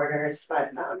mandated reporters,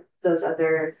 but those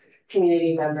other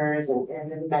community members and in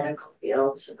the medical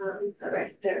field are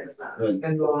right there as well.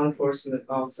 And law enforcement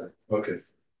also. Okay,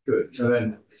 good. And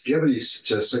then do you have any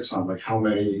statistics on like how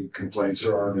many complaints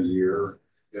there are in a year?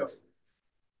 Yeah.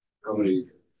 How many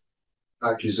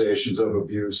accusations of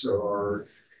abuse are,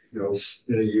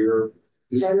 in a year?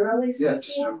 Generally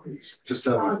speaking, just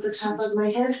off the top of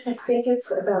my head, I think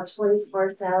it's about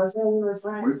 24,000 was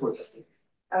last.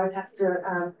 I would have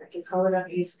to, I can call it up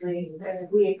easily. And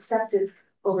we accepted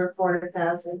over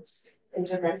 4,000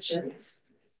 interventions.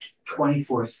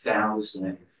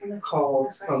 24,000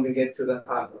 calls coming into the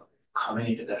hotline.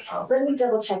 Coming into the hotline. Let me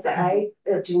double check that. I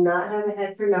do not have a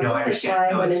head for numbers. No, I understand.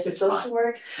 That's why I went into social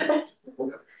work.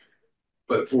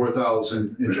 But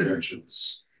 4,000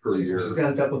 interventions per year. She's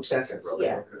gonna double check it.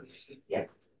 Yeah. Okay. Yeah.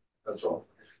 That's all.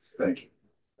 Thank you.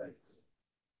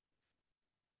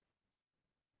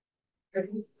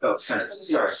 Oh, Senator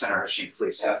Hashim,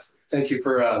 please. Yeah, thank you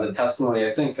for the testimony.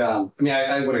 I think,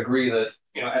 I would agree that,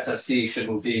 FSD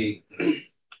shouldn't be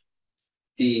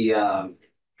the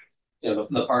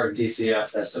part of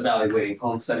DCF that's evaluating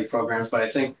home study programs. But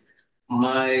I think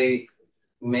my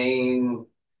main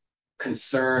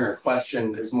concern or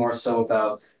question is more so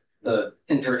about the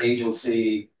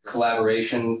interagency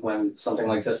collaboration when something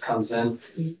like this comes in,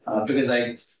 because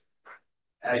I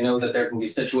know that there can be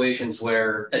situations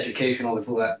where educational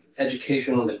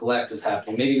neglect is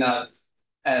happening. Maybe not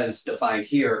as defined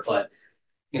here, but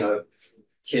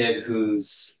kid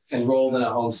who's enrolled in a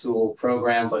homeschool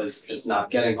program but is just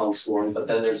not getting homeschooling. But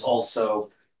then there's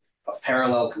also a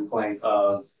parallel complaint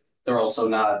of they're also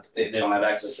not, they don't have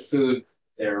access to food,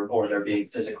 they're being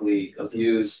physically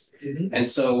abused. And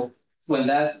so when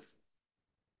that,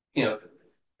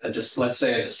 let's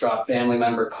say a distraught family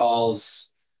member calls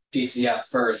DCF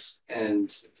first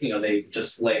and, they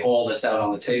just lay all this out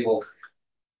on the table,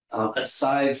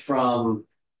 aside from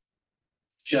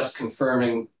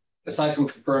confirming with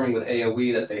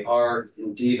AOE that they are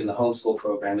indeed in the homeschool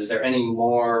program, is there any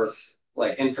more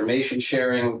like information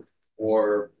sharing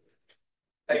or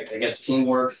I guess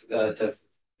teamwork to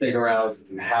figure out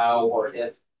how or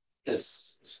if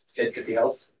this kid could be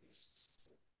helped?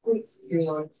 You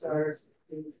want to start?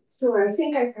 Sure, I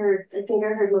think I heard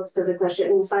most of the question.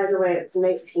 And by the way, it's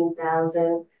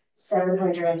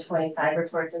 19,725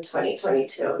 reports in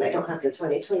 2022, and I don't have the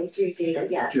 2023 data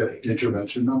yet. Do you have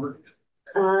intervention number?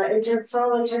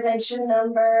 Fall intervention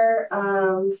number,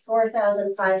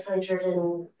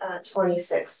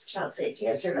 4,526 child safety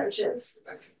interventions.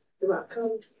 You're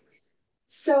welcome.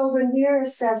 So when we are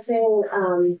assessing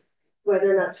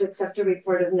whether or not to accept a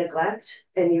report of neglect,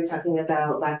 and you're talking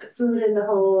about lack of food in the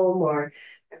home, or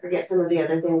I forget some of the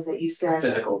other things that you said.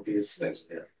 Physical abuse things,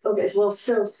 yeah. Okay, well,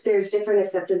 so there's different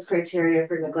acceptance criteria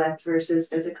for neglect versus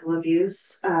physical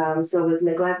abuse. So with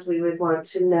neglect, we would want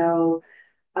to know,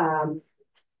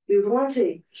 we would want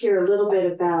to hear a little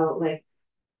bit about, like,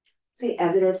 say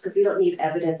evidence, because we don't need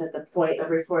evidence at the point of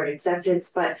report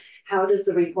acceptance, but how does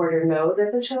the reporter know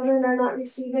that the children are not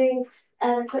receiving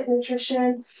adequate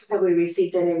nutrition? Have we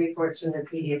received any reports from the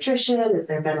pediatrician? Has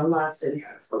there been a loss of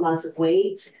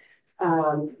weight?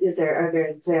 Is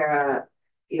there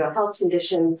a health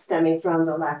condition stemming from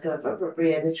the lack of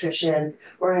appropriate nutrition,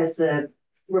 or has the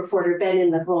reporter been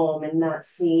in the home and not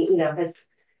seen, has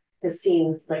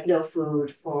seen like no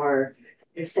food for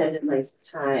extended lengths of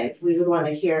time? We would want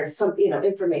to hear some,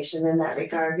 information in that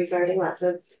regard regarding lack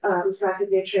of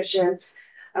nutrition.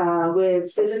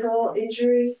 With physical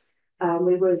injury,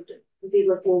 we would be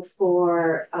looking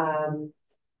for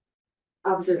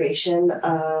observation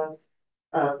of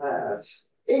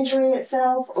injury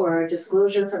itself, or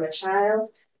disclosure from a child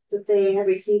that they have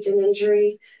received an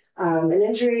injury. An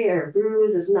injury or a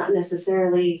bruise is not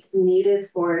necessarily needed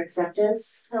for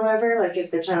acceptance. However, like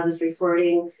if the child is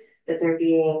reporting that they're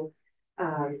being,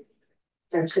 I'm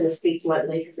just going to speak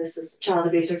bluntly because this is child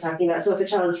abuse we're talking about. So if a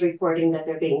child is reporting that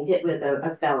they're being hit with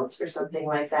a belt or something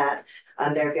like that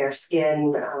on their bare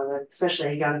skin, especially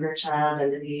a younger child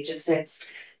under the age of 6,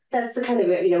 that's the kind of,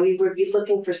 we would be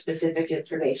looking for specific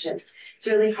information. It's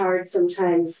really hard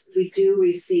sometimes. We do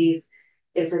receive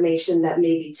information that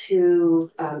may be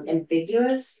too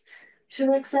ambiguous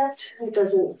to accept. It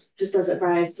just doesn't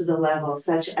rise to the level,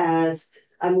 such as,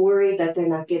 I'm worried that they're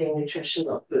not getting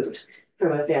nutritional food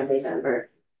from a family member.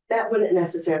 That wouldn't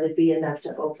necessarily be enough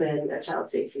to open a child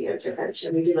safety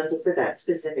intervention. We'd be looking for that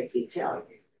specific detail.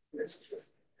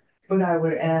 But I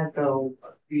would add, though,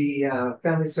 the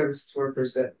family services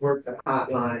workers that work the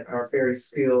hotline are very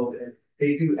skilled, and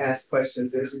they do ask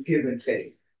questions. There's a give and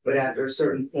take. But after a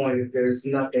certain point, if there's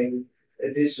nothing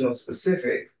additional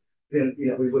specific, then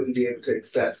we wouldn't be able to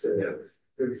accept the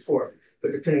report.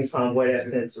 But depending upon what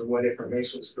evidence or what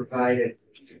information was provided,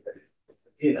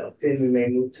 then we may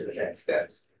move to the next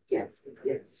steps. Yes.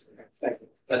 Yes.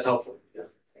 That's helpful. Yeah.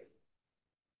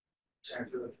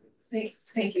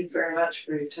 Thanks. Thank you very much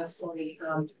for your testimony.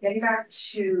 Getting back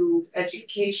to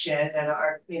education and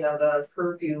our, the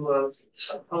purview of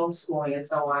homeschooling and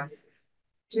so on.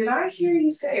 Did I hear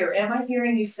you say, or am I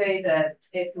hearing you say that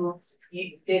it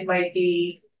might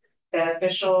be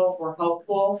beneficial or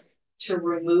helpful to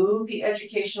remove the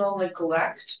educational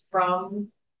neglect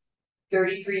from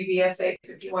 33 VSA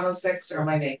 5106, or am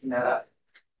I making that up?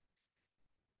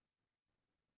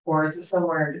 Or is it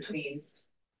somewhere in between?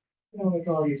 I don't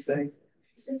recall you saying.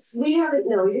 We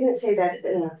didn't say that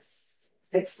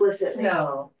explicitly.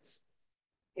 No.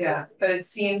 Yeah, but it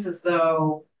seems as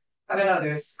though, I don't know,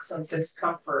 there's some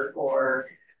discomfort or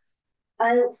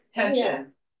tension. Yeah.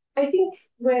 I think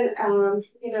when,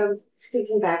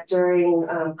 thinking back during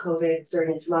COVID,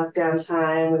 during lockdown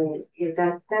time, and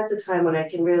that's a time when I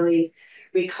can really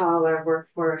recall our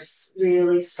workforce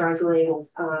really struggling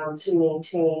to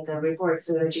maintain the reports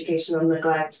of educational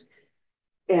neglect,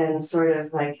 and sort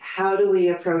of like, how do we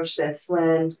approach this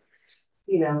when,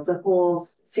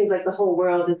 seems like the whole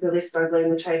world is really struggling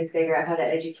to try to figure out how to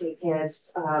educate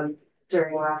kids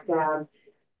during lockdown.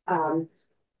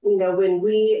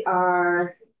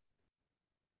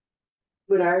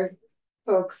 When our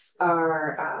folks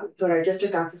are, when our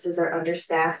district offices are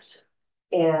understaffed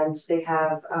and they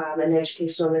have an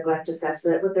educational neglect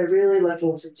assessment, what they're really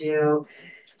looking to do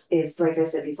is, like I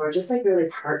said before, just like really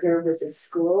partner with the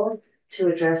school to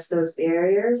address those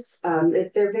barriers.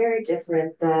 They're very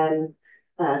different than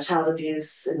child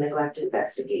abuse and neglect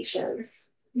investigations.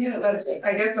 Yeah,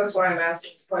 I guess that's why I'm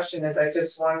asking the question, is I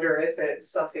just wonder if it's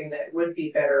something that would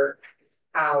be better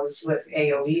housed with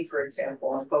AOE, for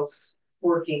example, and folks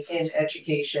working in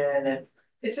education. And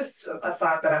it's just a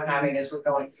thought that I'm having as we're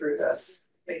going through this.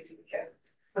 Maybe we can.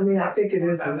 I think it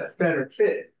is a better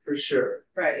fit for sure.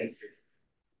 Right.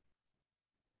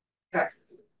 Okay. Thank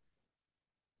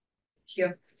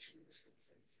you.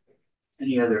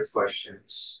 Any other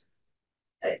questions?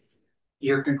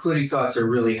 Your concluding thoughts are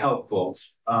really helpful.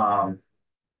 Again,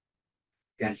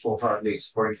 full-heartedly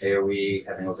supporting AOE,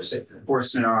 having oversight for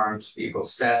enforcement arms, vehicle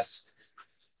CES,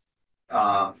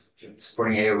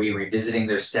 supporting AOE, revisiting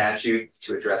their statute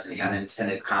to address any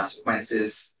unintended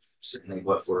consequences. Certainly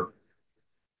what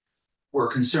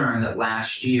we're concerned that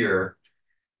last year,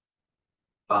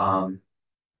 in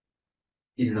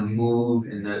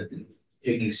the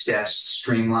taking steps to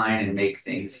streamline and make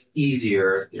things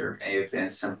easier, there may have been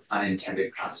some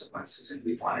unintended consequences, and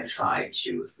we want to try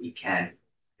to, if we can,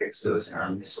 fix those in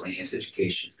our miscellaneous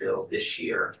education bill this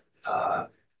year. And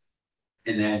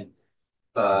then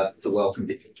the welcome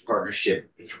partnership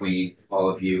between all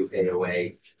of you,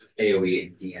 AOE,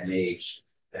 and DMH.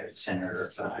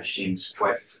 Senator Sheen's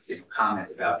comment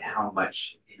about how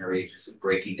much interagency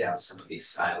breaking down some of these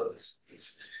silos,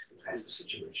 these kinds of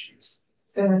situations.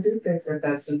 And I do think that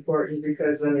that's important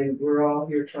because, I mean, we're all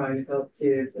here trying to help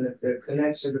kids, and if the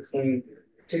connection between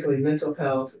particularly mental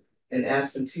health and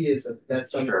absenteeism,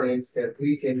 that's something that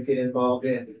we can get involved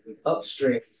in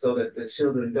upstream so that the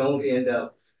children don't end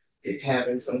up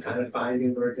having some kind of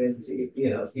finding or identity.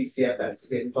 You know, ECF has to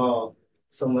get involved,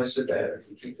 so much the better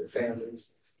to keep the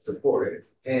families supported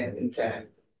and intact.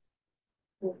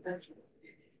 If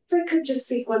I could just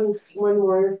speak one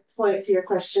more point to your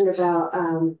question about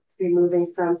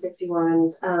removing from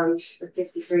 51 or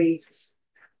 53. I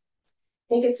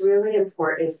think it's really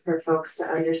important for folks to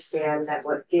understand that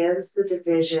what gives the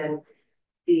division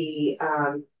the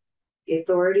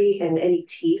authority and any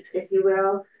teeth, if you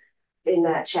will, in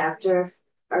that chapter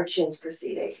are Chin's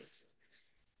proceedings.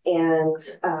 And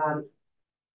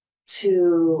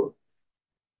to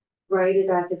write an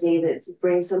affidavit,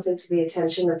 bring something to the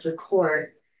attention of the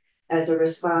court as a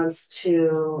response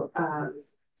to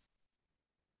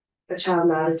a child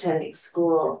not attending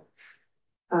school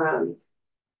can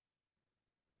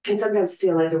sometimes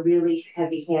feel like a really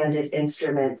heavy-handed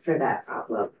instrument for that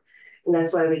problem. And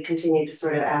that's why we continue to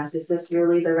sort of ask, is this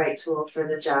really the right tool for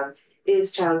the job?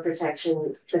 Is the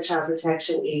Child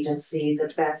Protection Agency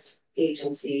the best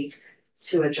agency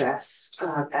to address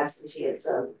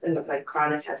absenteeism and like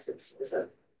chronic absenteeism?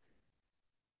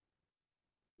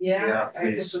 Yeah,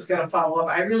 I just was gonna follow up.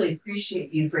 I really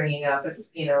appreciate you bringing up,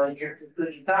 you know, in your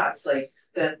concluding thoughts, like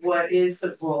that what is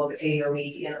the role of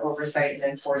AOE in oversight and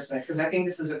enforcement? Because I think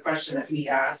this is a question that we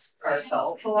ask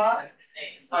ourselves a lot.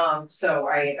 So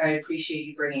I appreciate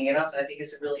you bringing it up. I think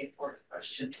it's a really important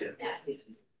question too.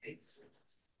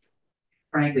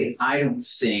 Frankly, I don't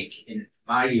think in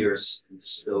my years in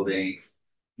this building,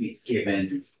 we've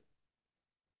given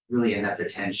really enough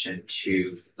attention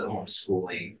to the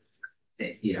homeschooling,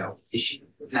 you know,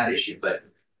 not issue, but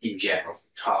in general,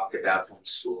 talked about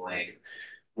homeschooling,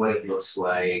 what it looks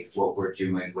like, what we're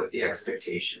doing, what the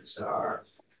expectations are.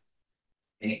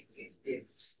 And it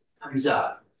comes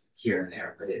up here and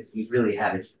there, but we really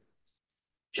haven't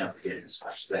jumped in as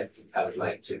much as I would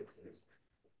like to.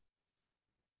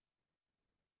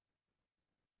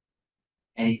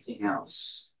 Anything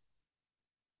else?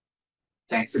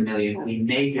 Thanks a million. We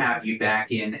may have you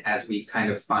back in as we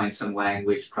kind of find some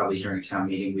language, probably during town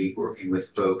meeting week, working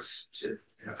with folks to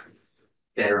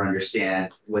better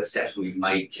understand what steps we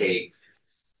might take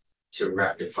to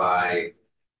rectify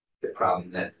the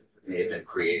problem that may have been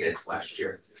created last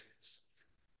year.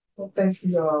 Well, thank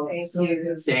you all. Thank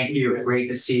you. Thank you. Great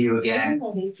to see you again.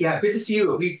 Yeah, good to see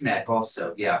you. We've met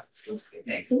also. Yeah.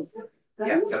 Thank you.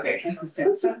 Yeah. Okay.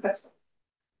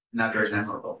 Not very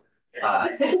memorable.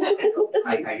 I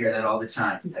hear that all the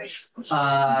time.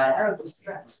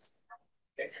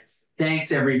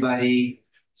 Thanks, everybody.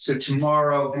 So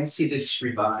tomorrow, I see this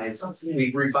revised.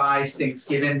 We've revised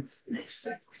Thanksgiving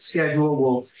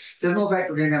schedule. Doesn't look like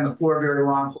we're going to be on the floor very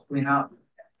long. Hopefully not.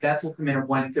 Beth will come in at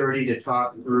 1:30 to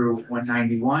talk through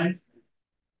 191.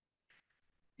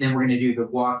 Then we're going to do the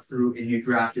walkthrough in new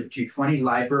draft of 220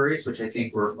 libraries, which I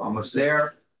think we're almost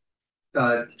there.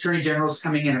 Attorney General's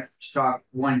coming in to talk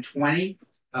 120,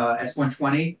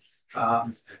 S.120.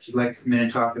 If you'd like to come in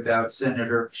and talk about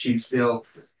Senator Sheen's bill,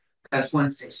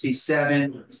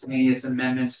 S.167, miscellaneous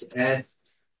amendments to Ed,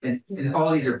 and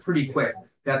all these are pretty quick.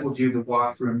 That will do the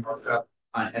walkthrough and markup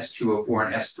on S.204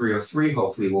 and S.303.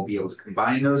 Hopefully we'll be able to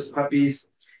combine those puppies.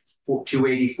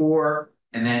 284,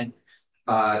 and then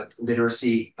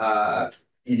literacy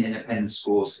in independent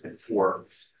schools at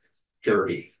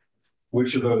 430.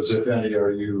 Which of those, if any,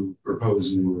 are you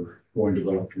proposing or going to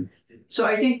vote? So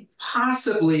I think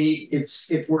possibly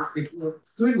if we're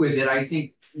good with it, I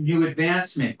think new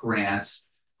advancement grants.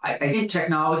 I think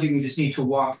technology we just need to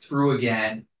walk through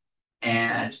again,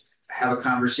 and have a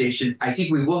conversation. I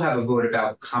think we will have a vote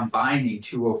about combining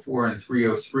 204 and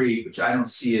 303, which I don't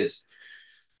see as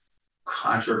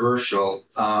controversial.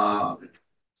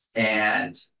 And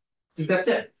I think that's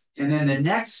it. And then the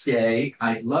next day,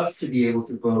 I'd love to be able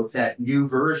to vote that new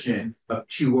version of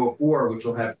 204, which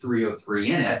will have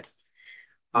 303 in it,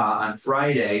 on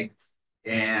Friday.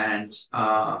 And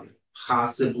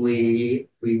possibly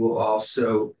we will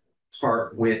also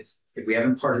part with, if we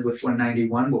haven't parted with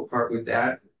 191, we'll part with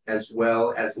that, as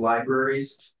well as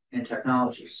libraries and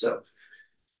technology. So,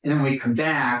 and then when we come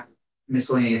back,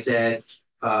 miscellaneous ed,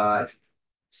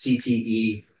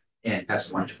 CTE, and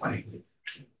S120.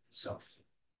 So.